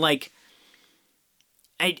 Like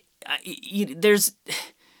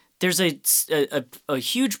there's a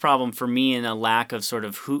huge problem for me in a lack of sort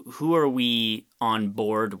of who are we on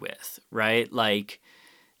board with, right? Like,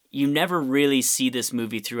 you never really see this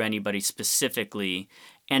movie through anybody specifically,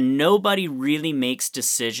 and nobody really makes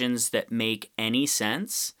decisions that make any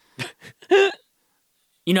sense.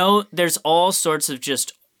 There's all sorts of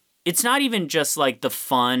just, it's not even just like the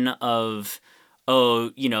fun of,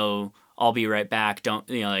 I'll be right back.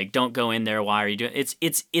 Don't go in there. Why are you doing it?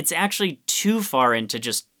 It's actually too far into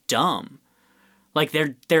just dumb. Like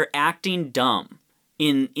they're acting dumb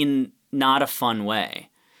in not a fun way.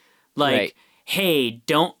 Like, right. Hey,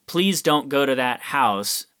 please don't go to that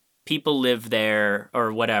house. People live there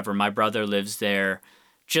or whatever. My brother lives there.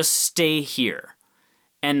 Just stay here.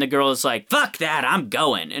 And the girl is like, fuck that, I'm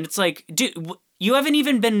going. And it's like, dude, you haven't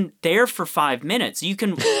even been there for 5 minutes. You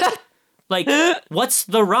can like, what's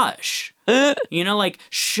the rush? Like,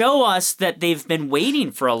 show us that they've been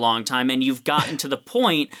waiting for a long time and you've gotten to the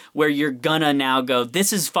point where you're gonna now go,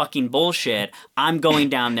 this is fucking bullshit. I'm going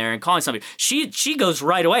down there and calling somebody. She goes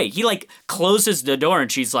right away. He like closes the door and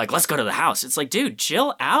she's like, let's go to the house. It's like, dude,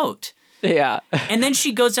 chill out. Yeah. And then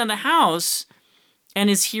she goes down the house and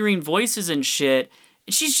is hearing voices and shit.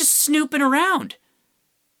 And she's just snooping around.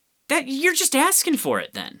 That you're just asking for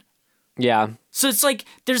it then. Yeah. So it's like,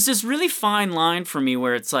 there's this really fine line for me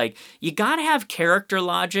where it's like, you gotta have character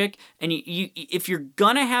logic, and you if you're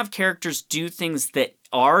gonna have characters do things that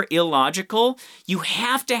are illogical, you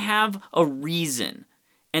have to have a reason.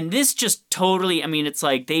 And this just totally, it's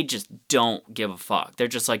like, they just don't give a fuck. They're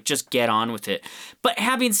just like, just get on with it. But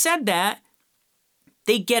having said that,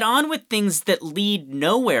 they get on with things that lead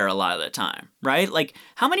nowhere a lot of the time, right? Like,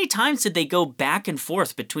 how many times did they go back and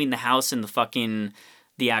forth between the house and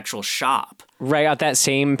the actual shop? Right out that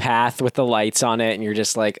same path with the lights on it, and you're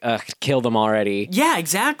just like, ugh, kill them already. Yeah,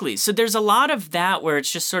 exactly. So there's a lot of that where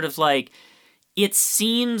it's just sort of like, it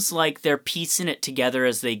seems like they're piecing it together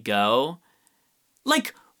as they go.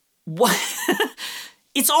 Like, what?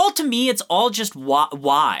 It's all, to me, it's all just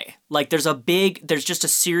why. Like, there's just a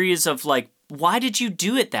series of like, why did you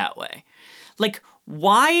do it that way? Like,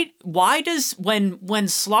 why does, when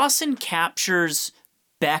Slauson captures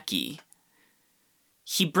Becky,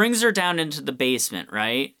 he brings her down into the basement,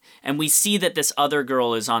 right? And we see that this other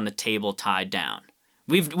girl is on the table tied down.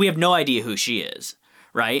 We have no idea who she is,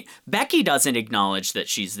 right? Becky doesn't acknowledge that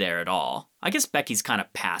she's there at all. I guess Becky's kind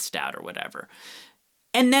of passed out or whatever.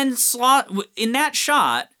 And then in that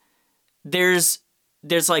shot, there's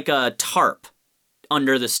like a tarp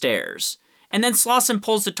under the stairs. And then Slauson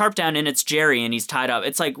pulls the tarp down and it's Jerry and he's tied up.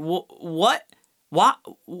 It's like, what?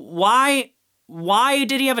 Why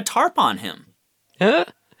did he have a tarp on him?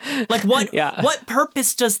 Like, what? Yeah. What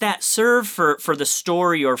purpose does that serve for the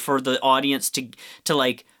story or for the audience to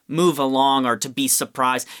like move along or to be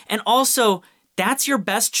surprised? And also, that's your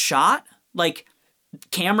best shot? Like,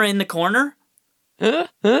 camera in the corner?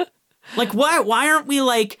 Like, why aren't we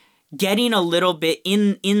like getting a little bit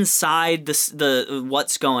inside the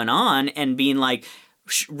what's going on and being like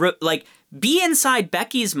be inside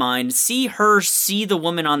Becky's mind, see her see the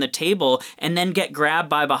woman on the table, and then get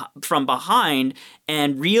grabbed from behind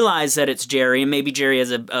and realize that it's Jerry, and maybe Jerry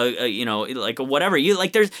has a you know, like a whatever. You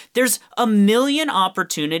like there's a million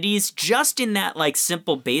opportunities just in that like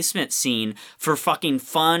simple basement scene for fucking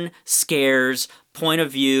fun, scares, point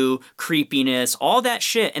of view, creepiness, all that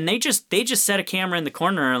shit, and they just set a camera in the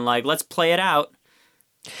corner and like, let's play it out.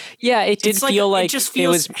 Yeah, it did feel like it just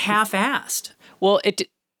feels was half-assed. Well,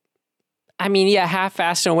 I mean, yeah,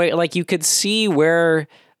 half-assed in a way. Like, you could see where,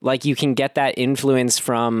 like, you can get that influence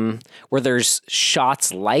from where there's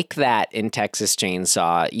shots like that in Texas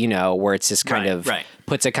Chainsaw, you know, where it's just kind of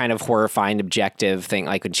puts a kind of horrifying objective thing,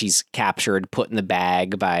 like when she's captured, put in the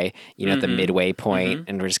bag by, you know, at the midway point,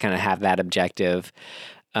 and we just kind of have that objective.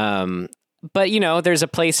 But, you know, there's a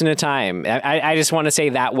place and a time. I just want to say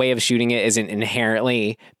that way of shooting it isn't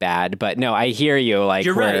inherently bad. But no, I hear you. Like,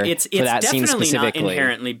 you're right. It's definitely not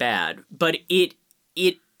inherently bad. But if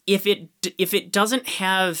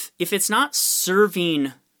it's not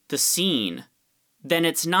serving the scene, then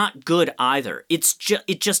it's not good either.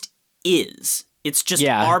 It just is. It's just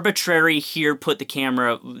arbitrary. Here, put the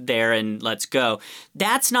camera there, and let's go.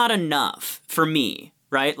 That's not enough for me.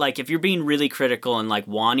 Right? Like, if you're being really critical and, like,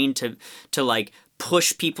 wanting to like,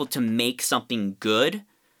 push people to make something good,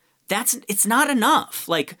 it's not enough.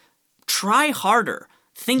 Like, try harder.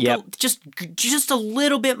 Think just a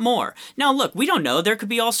little bit more. Now, look, we don't know. There could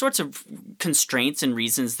be all sorts of constraints and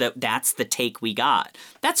reasons that's the take we got.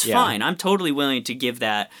 That's fine. I'm totally willing to give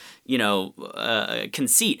that, you know,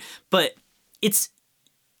 conceit. But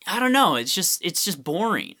I don't know. It's just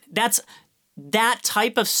boring. That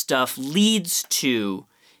type of stuff leads to,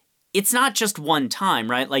 it's not just one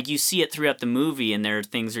time, right? Like, you see it throughout the movie, and there are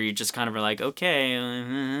things where you just kind of are like, okay.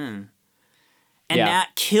 And that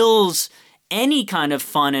kills any kind of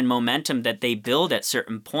fun and momentum that they build at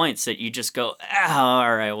certain points that you just go,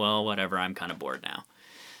 all right, well, whatever, I'm kind of bored now.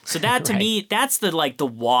 So that, to me, that's the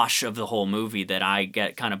wash of the whole movie that I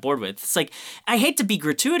get kind of bored with. It's like, I hate to be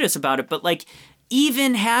gratuitous about it, but, like,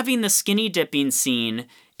 even having the skinny dipping scene,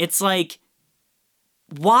 it's like,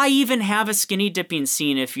 why even have a skinny dipping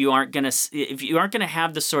scene if you aren't gonna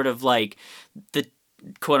have the sort of like the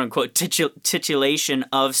quote unquote titillation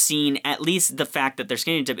of seeing at least the fact that they're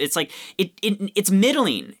skinny dip? It's like it's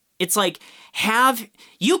middling. It's like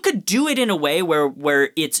you could do it in a way where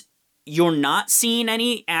you're not seeing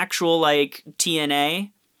any actual like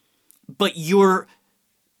TNA, but you're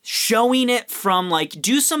showing it from, like,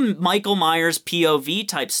 do some Michael Myers POV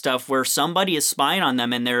type stuff where somebody is spying on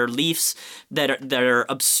them and there are leaves that are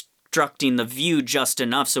obstructing the view just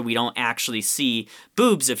enough so we don't actually see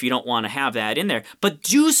boobs if you don't want to have that in there. But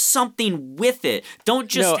do something with it. Don't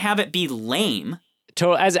just have it be lame.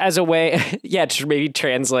 As a way, to maybe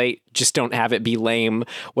translate, just don't have it be lame.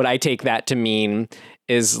 What I take that to mean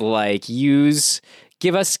is, like,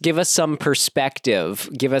 give us some perspective.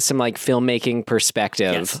 Give us some like filmmaking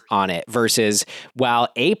perspective on it versus while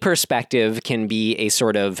a perspective can be a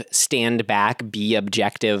sort of stand back, be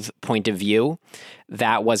objective point of view,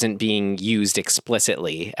 that wasn't being used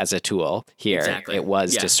explicitly as a tool here. Exactly. It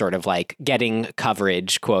was just sort of like getting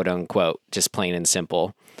coverage, quote unquote, just plain and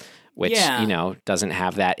simple, which, you know, doesn't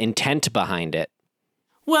have that intent behind it.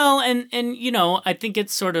 Well, and you know, I think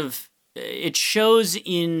it's sort of, it shows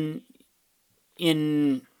in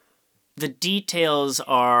the details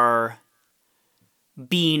are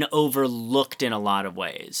being overlooked in a lot of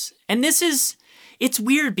ways. And it's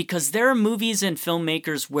weird because there are movies and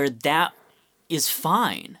filmmakers where that is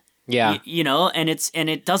fine. Yeah. You know, and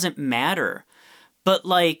it doesn't matter. But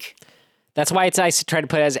like, that's why it's nice to try to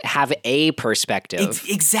put it as have a perspective.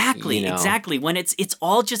 Exactly. You know? Exactly. When it's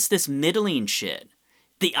all just this middling shit.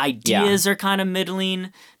 The ideas are kind of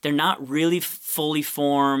middling. They're not really fully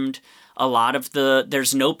formed. A lot of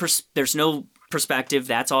there's no perspective.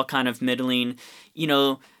 That's all kind of middling. You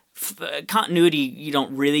know, continuity, you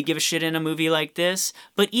don't really give a shit in a movie like this.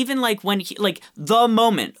 But even like when the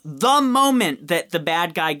moment that the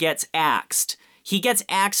bad guy gets axed, he gets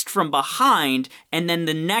axed from behind, and then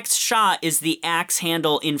the next shot is the axe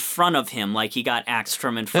handle in front of him, like he got axed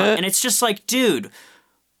from in front. And it's just like, dude,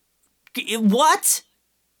 what?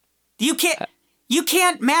 You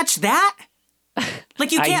can't match that?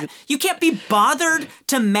 Like, you can't be bothered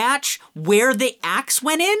to match where the axe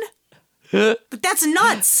went in? That's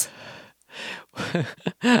nuts.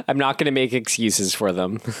 I'm not going to make excuses for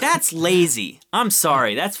them. That's lazy. I'm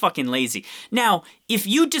sorry. That's fucking lazy. Now, if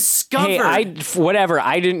you discover... Hey, whatever.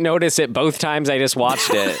 I didn't notice it both times I just watched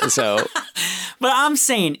it, so... But I'm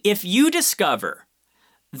saying, if you discover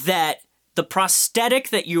that the prosthetic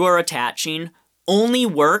that you're attaching only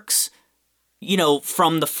works, you know,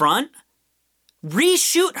 from the front,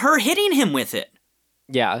 reshoot her hitting him with it.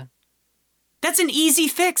 Yeah. That's an easy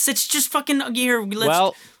fix. It's just fucking here.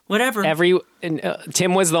 Whatever.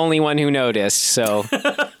 Tim was the only one who noticed, so.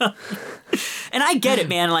 And I get it,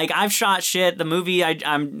 man. Like, I've shot shit. The movie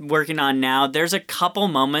I'm working on now, there's a couple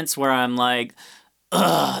moments where I'm like,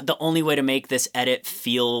 ugh, the only way to make this edit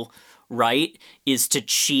feel right is to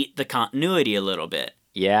cheat the continuity a little bit.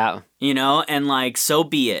 Yeah. You know? And, like, so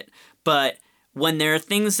be it. But when there are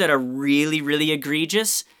things that are really, really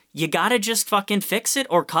egregious, you gotta just fucking fix it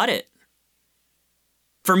or cut it.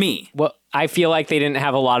 For me. Well, I feel like they didn't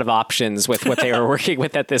have a lot of options with what they were working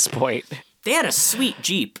with at this point. They had a sweet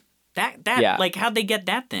Jeep. Like, how'd they get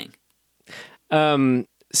that thing?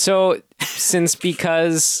 So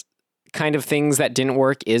because kind of things that didn't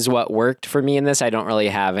work is what worked for me in this, I don't really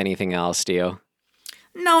have anything else, do you?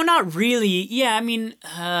 No, not really. Yeah, I mean,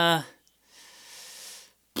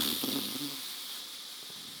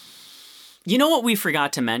 you know what we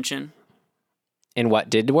forgot to mention? And what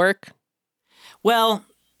did work? Well,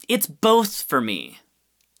 it's both for me.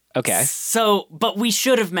 Okay. So, but we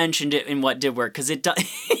should have mentioned it in what did work, because it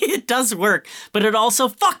does work, but it also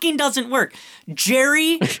fucking doesn't work.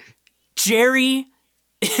 Jerry, he,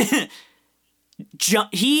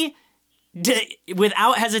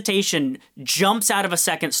 without hesitation, jumps out of a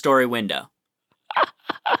second-story window.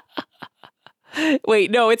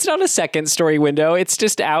 Wait, no, it's not a second-story window. It's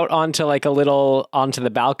just out onto onto the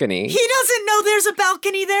balcony. He doesn't know there's a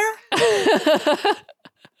balcony there?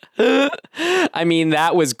 I mean,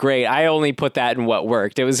 that was great. I only put that in what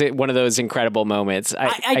worked. It was one of those incredible moments.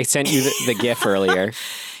 I sent you the GIF earlier.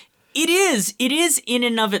 It is in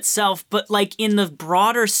and of itself, but like in the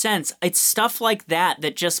broader sense, it's stuff like that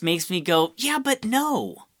just makes me go, yeah, but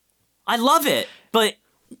no. I love it, but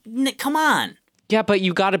come on. Yeah, but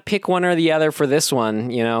you got to pick one or the other for this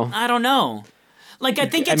one, you know? I don't know. Like, I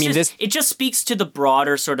think it just speaks to the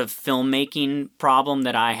broader sort of filmmaking problem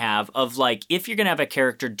that I have of, like, if you're going to have a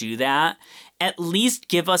character do that, at least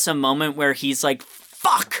give us a moment where he's like,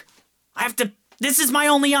 fuck, this is my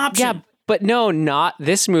only option. Yeah, but no, not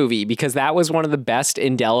this movie, because that was one of the best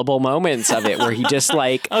indelible moments of it, where he just,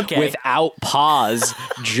 like, without pause,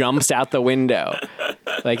 jumps out the window.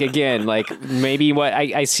 Like, again, like, maybe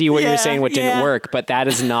I see what you're saying, what didn't work, but that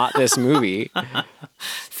is not this movie.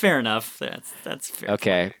 Fair enough. That's fair.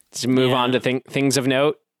 Okay. Let's move on to things of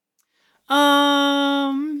note.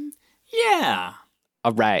 Yeah.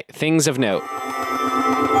 All right. Things of note.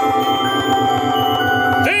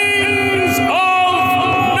 Things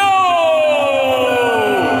of note!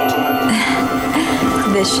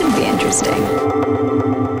 This should be interesting.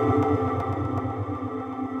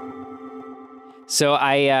 So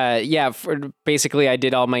I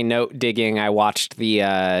did all my note digging. I watched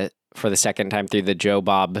for the second time through the Joe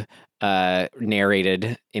Bob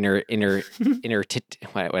narrated not inner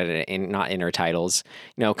titles,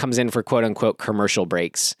 comes in for quote unquote commercial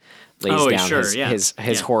breaks, lays down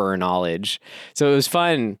his horror knowledge. So it was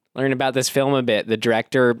fun learning about this film a bit. The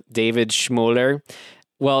director, David Schmoller.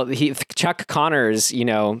 Well, Chuck Connors,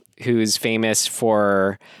 who's famous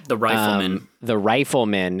for The Rifleman. The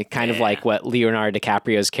Rifleman, kind of like what Leonardo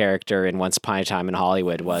DiCaprio's character in Once Upon a Time in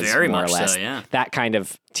Hollywood was, very more much or less. So, yeah. That kind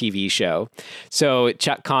of TV show. So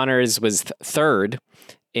Chuck Connors was third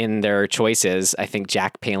in their choices. I think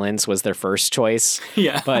Jack Palance was their first choice.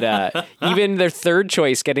 Yeah. But even their third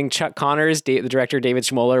choice, getting Chuck Connors, the director David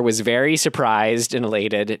Schmoller, was very surprised and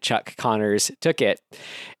elated Chuck Connors took it.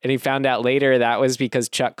 And he found out later that was because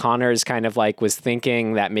Chuck Connors kind of like was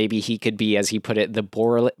thinking that maybe he could be, as he put it, the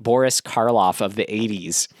Boris Karloff of the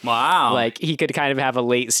 80s. Wow. Like he could kind of have a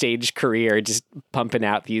late stage career just pumping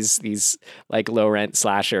out these like low rent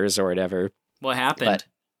slashers or whatever. What happened? But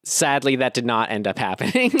sadly, that did not end up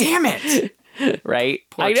happening. Damn it! Right?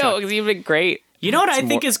 Poor I know, Chuck. because he's been great. You know what I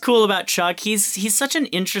think is cool about Chuck? He's such an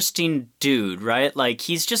interesting dude, right? Like,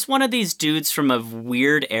 he's just one of these dudes from a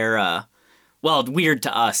weird era. Well, weird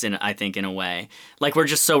to us, I think, in a way. Like, we're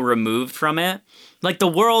just so removed from it. Like, the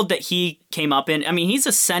world that he came up in, I mean, he's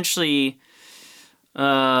essentially,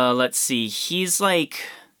 let's see, he's like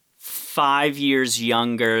 5 years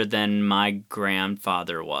younger than my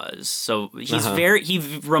grandfather was. So he's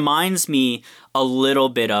he reminds me a little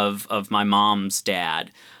bit of my mom's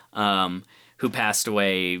dad, who passed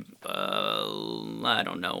away, I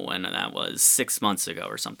don't know when that was, 6 months ago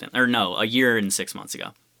or something. Or no, a year and 6 months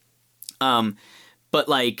ago. But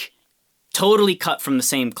like totally cut from the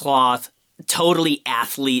same cloth, totally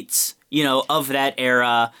athletes, of that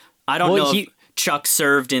era. I don't know if Chuck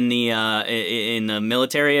served in the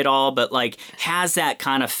military at all, but like has that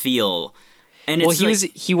kind of feel. And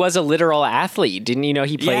he was a literal athlete, didn't you know?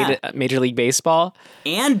 He played Major League Baseball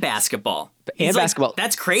and basketball. and basketball.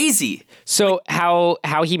 That's crazy. So how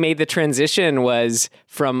he made the transition was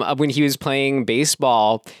from when he was playing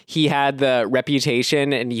baseball, he had the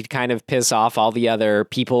reputation and he'd kind of piss off all the other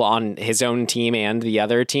people on his own team and the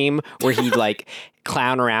other team where he'd like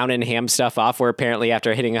clown around and ham stuff off, where apparently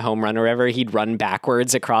after hitting a home run or whatever, he'd run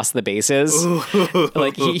backwards across the bases.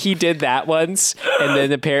 Like he did that once. And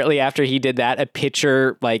then apparently after he did that, a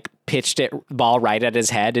pitcher like pitched it ball right at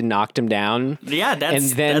his head and knocked him down. Yeah,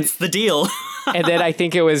 that's the deal. And then I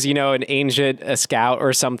think it was, an agent, a scout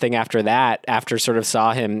or something after that, after sort of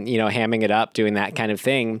saw him, hamming it up, doing that kind of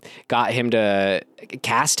thing, got him to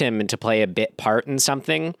cast him and to play a bit part in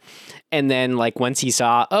something. And then like once he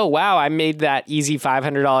saw, oh, wow, I made that easy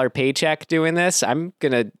 $500 paycheck doing this, I'm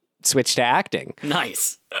going to switch to acting.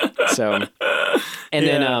 Nice. So, and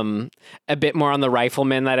then a bit more on the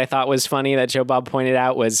Rifleman that I thought was funny that Joe Bob pointed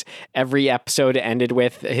out was every episode ended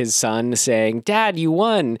with his son saying, "Dad, you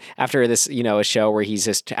won," after this, a show where he's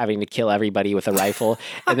just having to kill everybody with a rifle.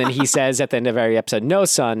 And then he says at the end of every episode, "No,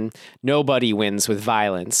 son, nobody wins with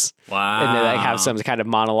violence." Wow. And then I have some kind of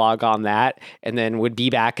monologue on that, and then would be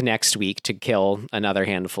back next week to kill another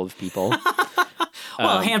handful of people.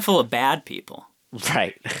 Well, a handful of bad people.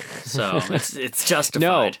 Right. So it's justified.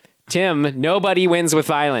 No, Tim, nobody wins with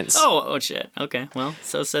violence. Oh shit. Okay. Well,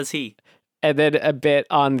 so says he. And then a bit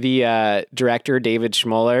on the director, David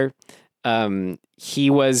Schmoller. He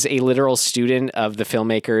was a literal student of the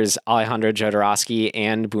filmmakers Alejandro Jodorowsky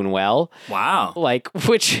and Buñuel. Wow.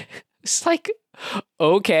 Which is like,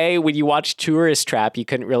 okay, when you watch Tourist Trap, you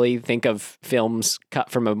couldn't really think of films cut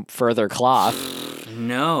from a further cloth.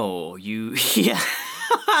 No, yeah.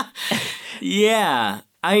 Yeah,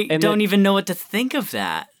 I don't even know what to think of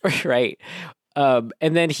that. Right. And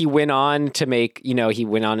then he went on to make, he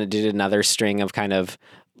went on and did another string of kind of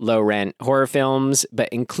low rent horror films, but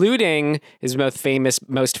including his most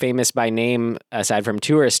famous by name, aside from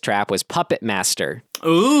Tourist Trap, was Puppet Master.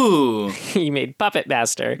 Ooh. He made Puppet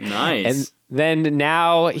Master. Nice. And then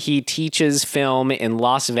now he teaches film in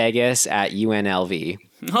Las Vegas at UNLV.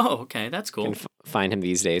 Oh, okay. That's cool. You can find him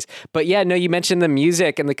these days. But yeah, no, you mentioned the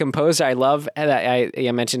music and the composer. I love that.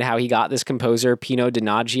 I mentioned how he got this composer, Pino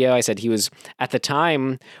Donaggio. I said he was, at the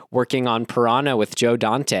time, working on Piranha with Joe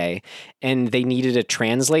Dante, and they needed a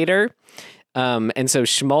translator. And so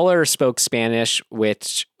Schmoller spoke Spanish,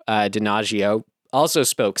 which Donaggio also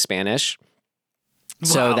spoke Spanish.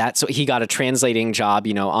 So that's he got a translating job,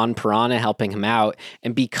 on Piranha, helping him out.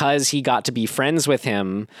 And because he got to be friends with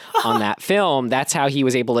him on that film, that's how he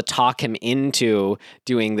was able to talk him into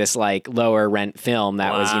doing this like lower rent film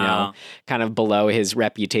that was, kind of below his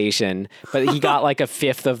reputation. But he got like a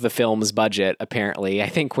fifth of the film's budget, apparently, I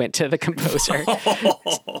think went to the composer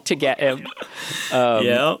to get him.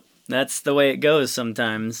 Yep. That's the way it goes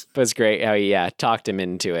sometimes. It was great how he talked him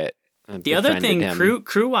into it. The other thing,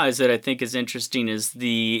 crew-wise, that I think is interesting is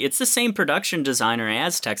it's the same production designer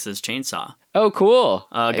as Texas Chainsaw. Oh, cool!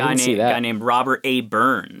 A guy named Robert A.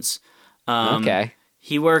 Burns. Okay.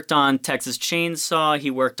 He worked on Texas Chainsaw.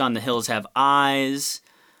 He worked on The Hills Have Eyes.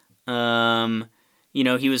 He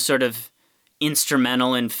was sort of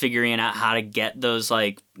instrumental in figuring out how to get those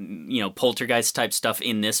poltergeist type stuff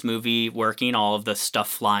in this movie working. All of the stuff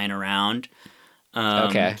flying around.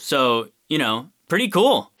 Okay. So pretty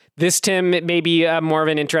cool. This, Tim, may be more of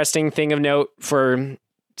an interesting thing of note for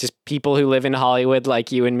just people who live in Hollywood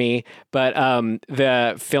like you and me. But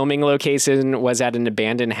the filming location was at an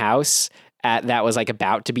abandoned house that was like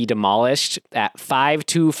about to be demolished at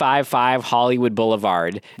 5255 Hollywood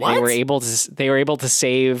Boulevard. What? They were able to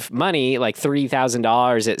save money, like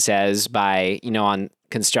 $30,000, it says, by on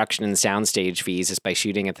construction and soundstage fees just by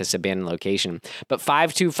shooting at this abandoned location. But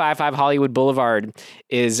 5255 Hollywood Boulevard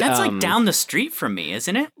is that's like down the street from me,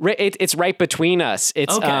 isn't it? It's right between us.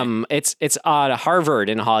 It's okay. It's on Harvard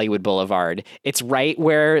and Hollywood Boulevard. It's right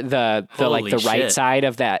where the right side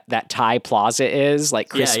of that Thai Plaza is, like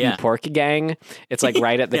Crispy Pork Gang. It's like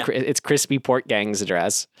right at the it's Crispy Pork Gang's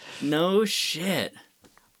address. No shit.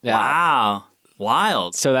 Yeah. Wow.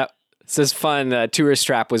 Wild. So this is fun. Tourist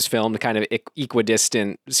Trap was filmed kind of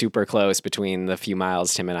equidistant, super close between the few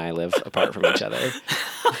miles Tim and I live apart from each other.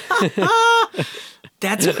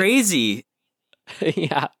 That's crazy.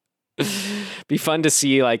 Yeah. Be fun to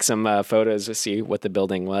see like some photos to see what the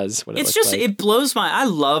building was. It blows I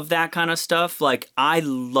love that kind of stuff. Like I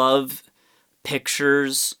love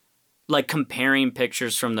pictures, like comparing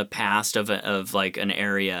pictures from the past of like an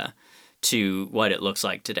area to what it looks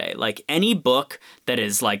like today. Like any book that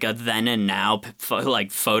is like a then and now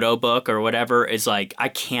like photo book or whatever is like,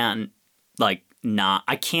 wait,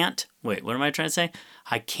 what am I trying to say?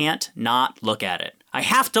 I can't not look at it. I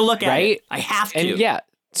have to look at it. I have to. And yeah.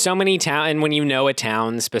 So many and when you know a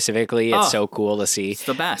town specifically, it's so cool to see. It's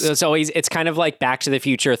the best. It's kind of like Back to the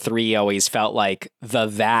Future 3 always felt like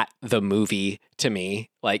the movie to me,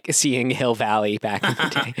 like seeing Hill Valley back in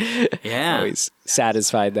the day. Yeah. Always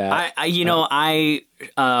satisfied that. I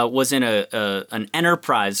was in an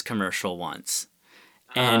Enterprise commercial once.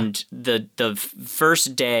 And the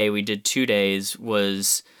first day, we did 2 days,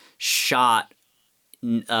 was shot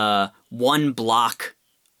 1 block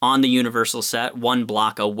on the Universal set, 1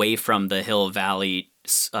 block away from the Hill Valley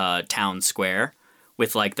town square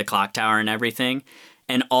with like the clock tower and everything.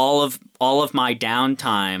 And all of my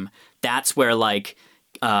downtime, that's where like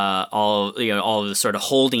all of the sort of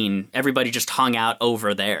holding, everybody just hung out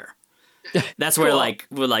over there. That's where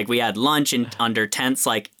we had lunch under tents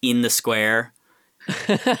like in the square.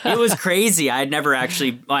 It was crazy. I'd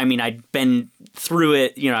been through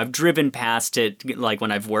it, I've driven past it like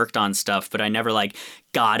when I've worked on stuff, but I never like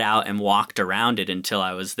got out and walked around it until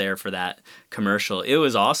I was there for that commercial. It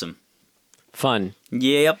was awesome. Fun.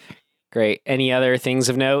 Yep. Great. Any other things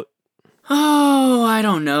of note? Oh, I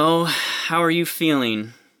don't know. How are you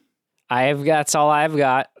feeling? That's all I've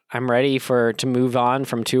got. I'm ready to move on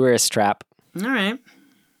from Tourist Trap. All right.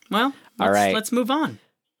 Well, let's move on.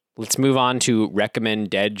 Let's move on to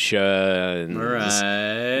recommendations. All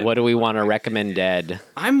right. What do we want to recommend?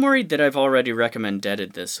 I'm worried that I've already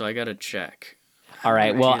recommended this, so I got to check. All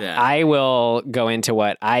right. Well, I will go into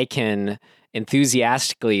what I can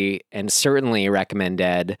enthusiastically and certainly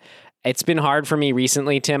recommend. It's been hard for me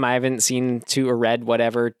recently, Tim. I haven't seen or read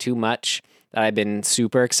too much that I've been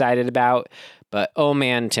super excited about. But oh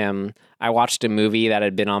man, Tim, I watched a movie that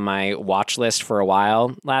had been on my watch list for a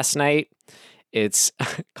while last night. It's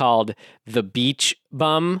called The Beach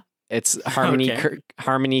Bum. It's Harmony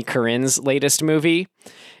Korine's latest movie.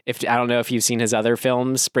 I don't know if you've seen his other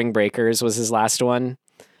films. Spring Breakers was his last one.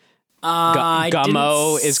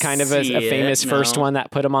 Gummo is kind of a famous first one that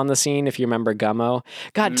put him on the scene, if you remember Gummo.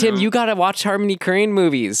 God, Tim, you got to watch Harmony Korine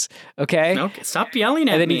movies, okay? Okay, stop yelling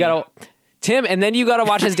at me. Tim, and then you got to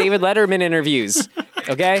watch his David Letterman interviews,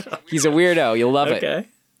 okay? He's a weirdo. You'll love it. Okay.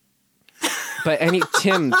 But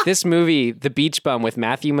Tim, this movie, The Beach Bum, with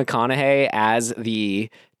Matthew McConaughey as the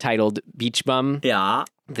titled Beach Bum. Yeah.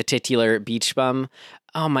 The titular Beach Bum.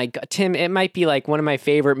 Oh my God, Tim, it might be like one of my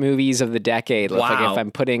favorite movies of the decade. Wow. Like if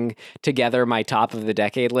I'm putting together my top of the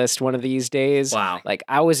decade list one of these days. Wow. Like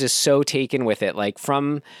I was just so taken with it. Like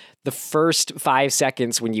from the first 5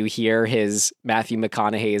 seconds when you hear his Matthew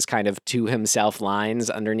McConaughey's kind of to himself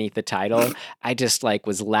lines underneath the title, I just like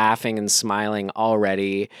was laughing and smiling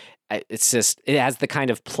already. It's just, it has the kind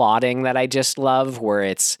of plotting that I just love where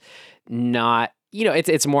it's not,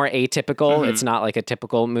 it's more atypical. Mm-hmm. It's not like a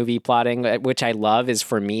typical movie plotting, which I love is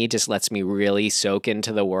for me, just lets me really soak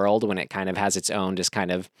into the world when it kind of has its own just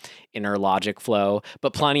kind of inner logic flow.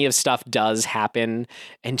 But plenty of stuff does happen.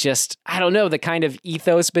 And just, I don't know, the kind of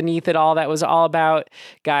ethos beneath it all that was all about.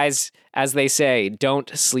 Guys, as they say, don't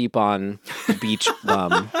sleep on Beach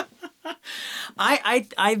Bum.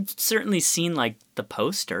 I've certainly seen like the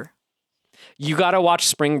poster. You got to watch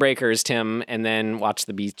Spring Breakers, Tim, and then watch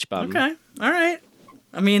The Beach Bum. Okay. All right.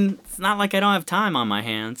 I mean, it's not like I don't have time on my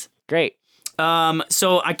hands. Great.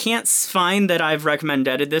 So I can't find that I've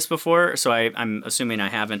recommended this before, so I'm assuming I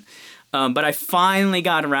haven't. But I finally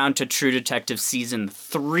got around to True Detective Season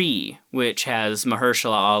 3, which has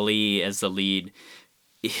Mahershala Ali as the lead,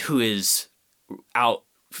 who is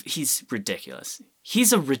he's ridiculous.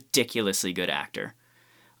 He's a ridiculously good actor.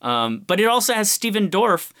 But it also has Stephen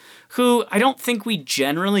Dorff, who I don't think we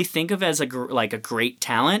generally think of as a great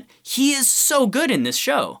talent. He is so good in this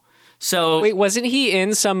show. So wait, wasn't he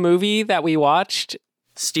in some movie that we watched?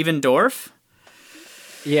 Stephen Dorff?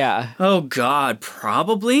 Yeah. Oh God,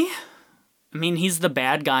 probably. I mean, he's the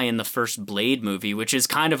bad guy in the first Blade movie, which is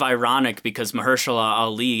kind of ironic because Mahershala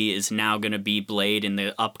Ali is now going to be Blade in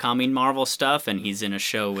the upcoming Marvel stuff, and he's in a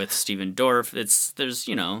show with Stephen Dorff.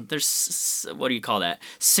 There's what do you call that?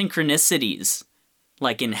 Synchronicities,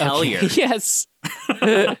 like in Hellier. Okay. Yes.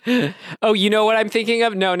 Oh, you know what I'm thinking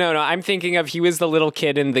of? No. I'm thinking of he was the little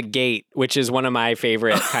kid in The Gate, which is one of my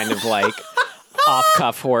favorite kind of like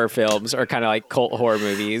off-cuff horror films or kind of like cult horror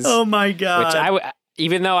movies. Oh my God. Which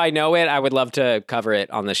even though I know it, I would love to cover it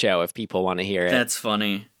on the show if people want to hear it. That's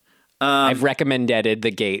funny. I've recommended The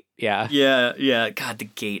Gate. Yeah. Yeah. God, The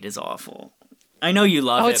Gate is awful. I know you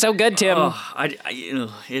love it. Oh, it's so good, Tim.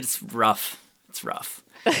 It's rough. It's rough.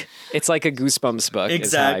 It's like a Goosebumps book.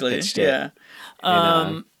 Exactly. Is how I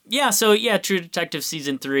pitched it. So True Detective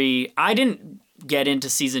Season 3. I didn't get into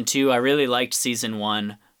Season 2. I really liked Season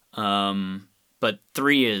 1. But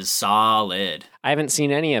 3 is solid. I haven't seen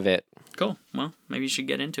any of it. Cool. Well, maybe you should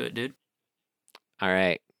get into it, dude. All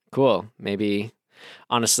right. Cool. Maybe,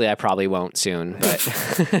 honestly, I probably won't soon,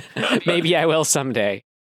 but maybe I will someday.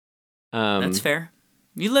 That's fair.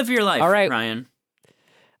 You live your life, all right. Ryan.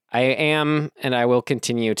 I am, and I will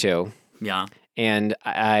continue to. Yeah. And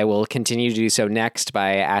I will continue to do so next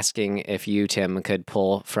by asking if you, Tim, could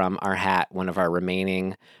pull from our hat one of our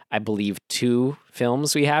remaining, I believe, 2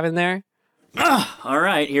 films we have in there. All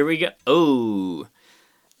right, here we go. Oh,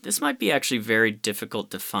 this might be actually very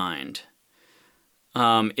difficult to find.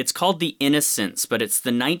 It's called The Innocents, but it's the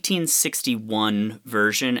 1961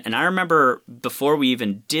 version. And I remember before we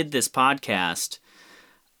even did this podcast,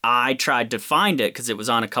 I tried to find it because it was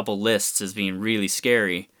on a couple lists as being really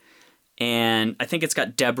scary. And I think it's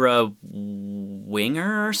got Deborah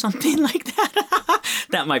Winger or something like that.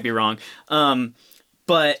 That might be wrong.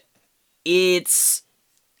 But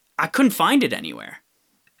I couldn't find it anywhere.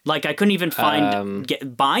 Like, I couldn't even find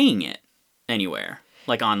buying it anywhere,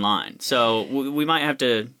 like online. So we might have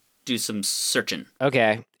to do some searching.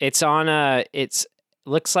 Okay. It's on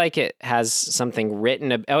looks like it has something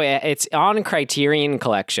written. It's on Criterion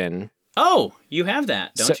Collection. Oh, you have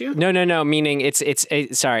that, don't you? No. Meaning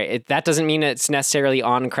sorry. That doesn't mean it's necessarily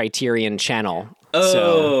on Criterion Channel.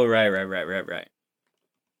 Oh, right.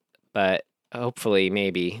 But hopefully,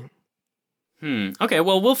 maybe. Okay,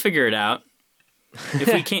 well, we'll figure it out.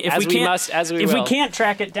 If we can't, if we can't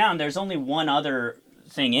track it down, there's only one other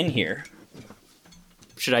thing in here.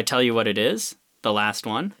 Should I tell you what it is? The last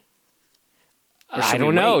one? I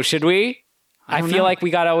don't know. Should we? I feel like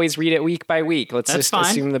we got to always read it week by week. Let's just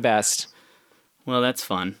assume the best. Well, that's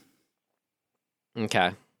fun.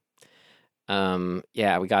 Okay.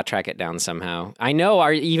 Yeah, we got to track it down somehow. I know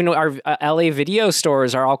our LA video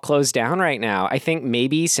stores are all closed down right now. I think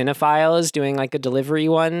maybe Cinephile is doing like a delivery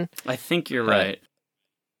one. I think you're right.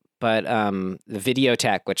 But the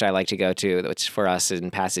Videotech, which I like to go to, which for us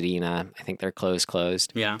in Pasadena, I think they're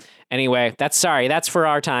closed. Yeah. Anyway, that's for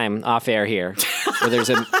our time off air here. Where there's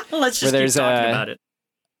a Let's just keep talking about it.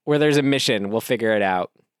 Where there's a mission, we'll figure it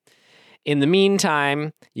out. In the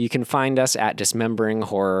meantime, you can find us at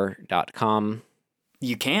dismemberinghorror.com.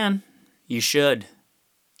 You can. You should.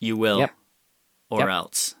 You will. Yep. Or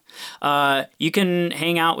else. You can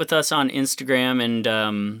hang out with us on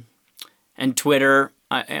Instagram and Twitter.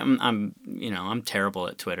 I'm terrible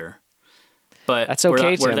at Twitter. But that's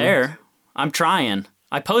okay, we're there. I'm trying.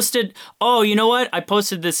 I posted. Oh, you know what? I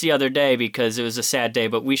posted this the other day because it was a sad day.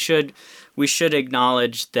 But we should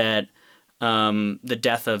acknowledge that the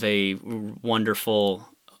death of a wonderful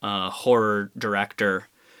horror director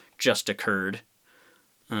just occurred.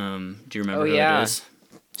 Do you remember who it is?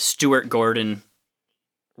 Stuart Gordon.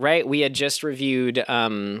 Right. We had just reviewed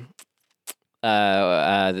From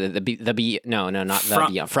Beyond.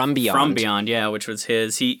 From Beyond, yeah, which was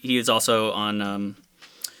his. He was also on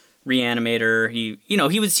Reanimator.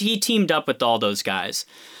 He teamed up with all those guys.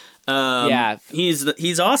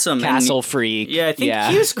 He's awesome. Castle Freak. Yeah, I think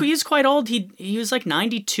he was quite old. He was like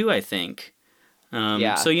 92, I think.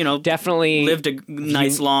 So definitely lived a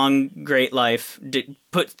nice, long, great life.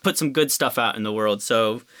 Put some good stuff out in the world.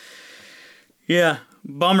 So yeah,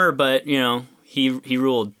 bummer, but he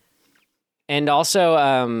ruled. And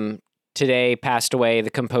also, today passed away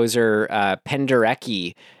the composer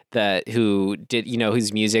Penderecki, who did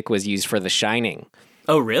whose music was used for The Shining.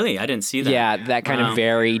 Oh, really? I didn't see that. Yeah, that kind of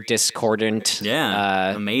very discordant.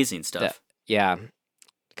 Yeah, amazing stuff.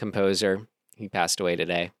 Composer. He passed away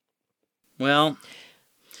today. Well,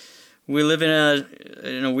 we live in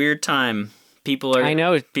a weird time. People are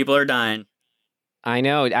dying. I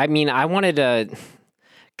know. I mean, I wanted to.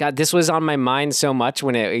 God, this was on my mind so much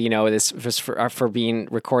when this was for being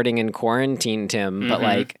recording in quarantine, Tim. Mm-hmm. But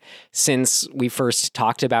like, since we first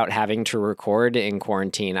talked about having to record in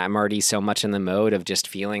quarantine, I'm already so much in the mode of just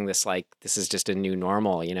feeling this is just a new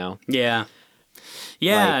normal, Yeah.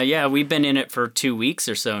 Yeah. We've been in it for 2 weeks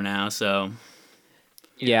or so now. So.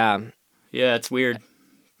 Yeah. Yeah, it's weird.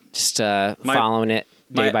 Just following it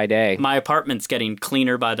day by day. My apartment's getting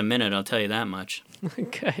cleaner by the minute. I'll tell you that much.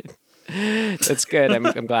 Good. That's good.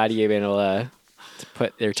 I'm glad you've been able to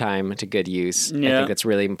put their time to good use. Yeah. I think that's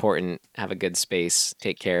really important. Have a good space.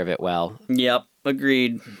 Take care of it well. Yep.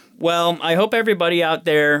 Agreed. Well, I hope everybody out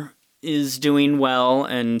there is doing well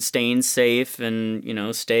and staying safe and,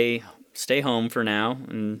 stay home for now.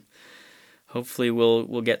 And hopefully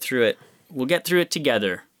we'll get through it. We'll get through it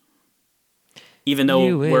together. Even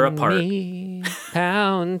though we're apart. Me,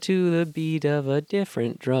 pound to the beat of a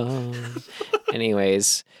different drum.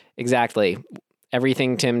 Anyways, exactly.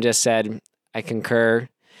 Everything Tim just said, I concur.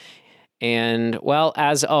 And, well,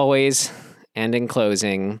 as always, and in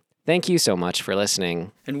closing, thank you so much for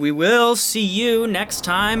listening. And we will see you next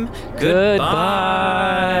time.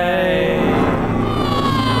 Goodbye.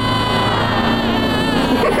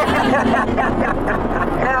 Yeah.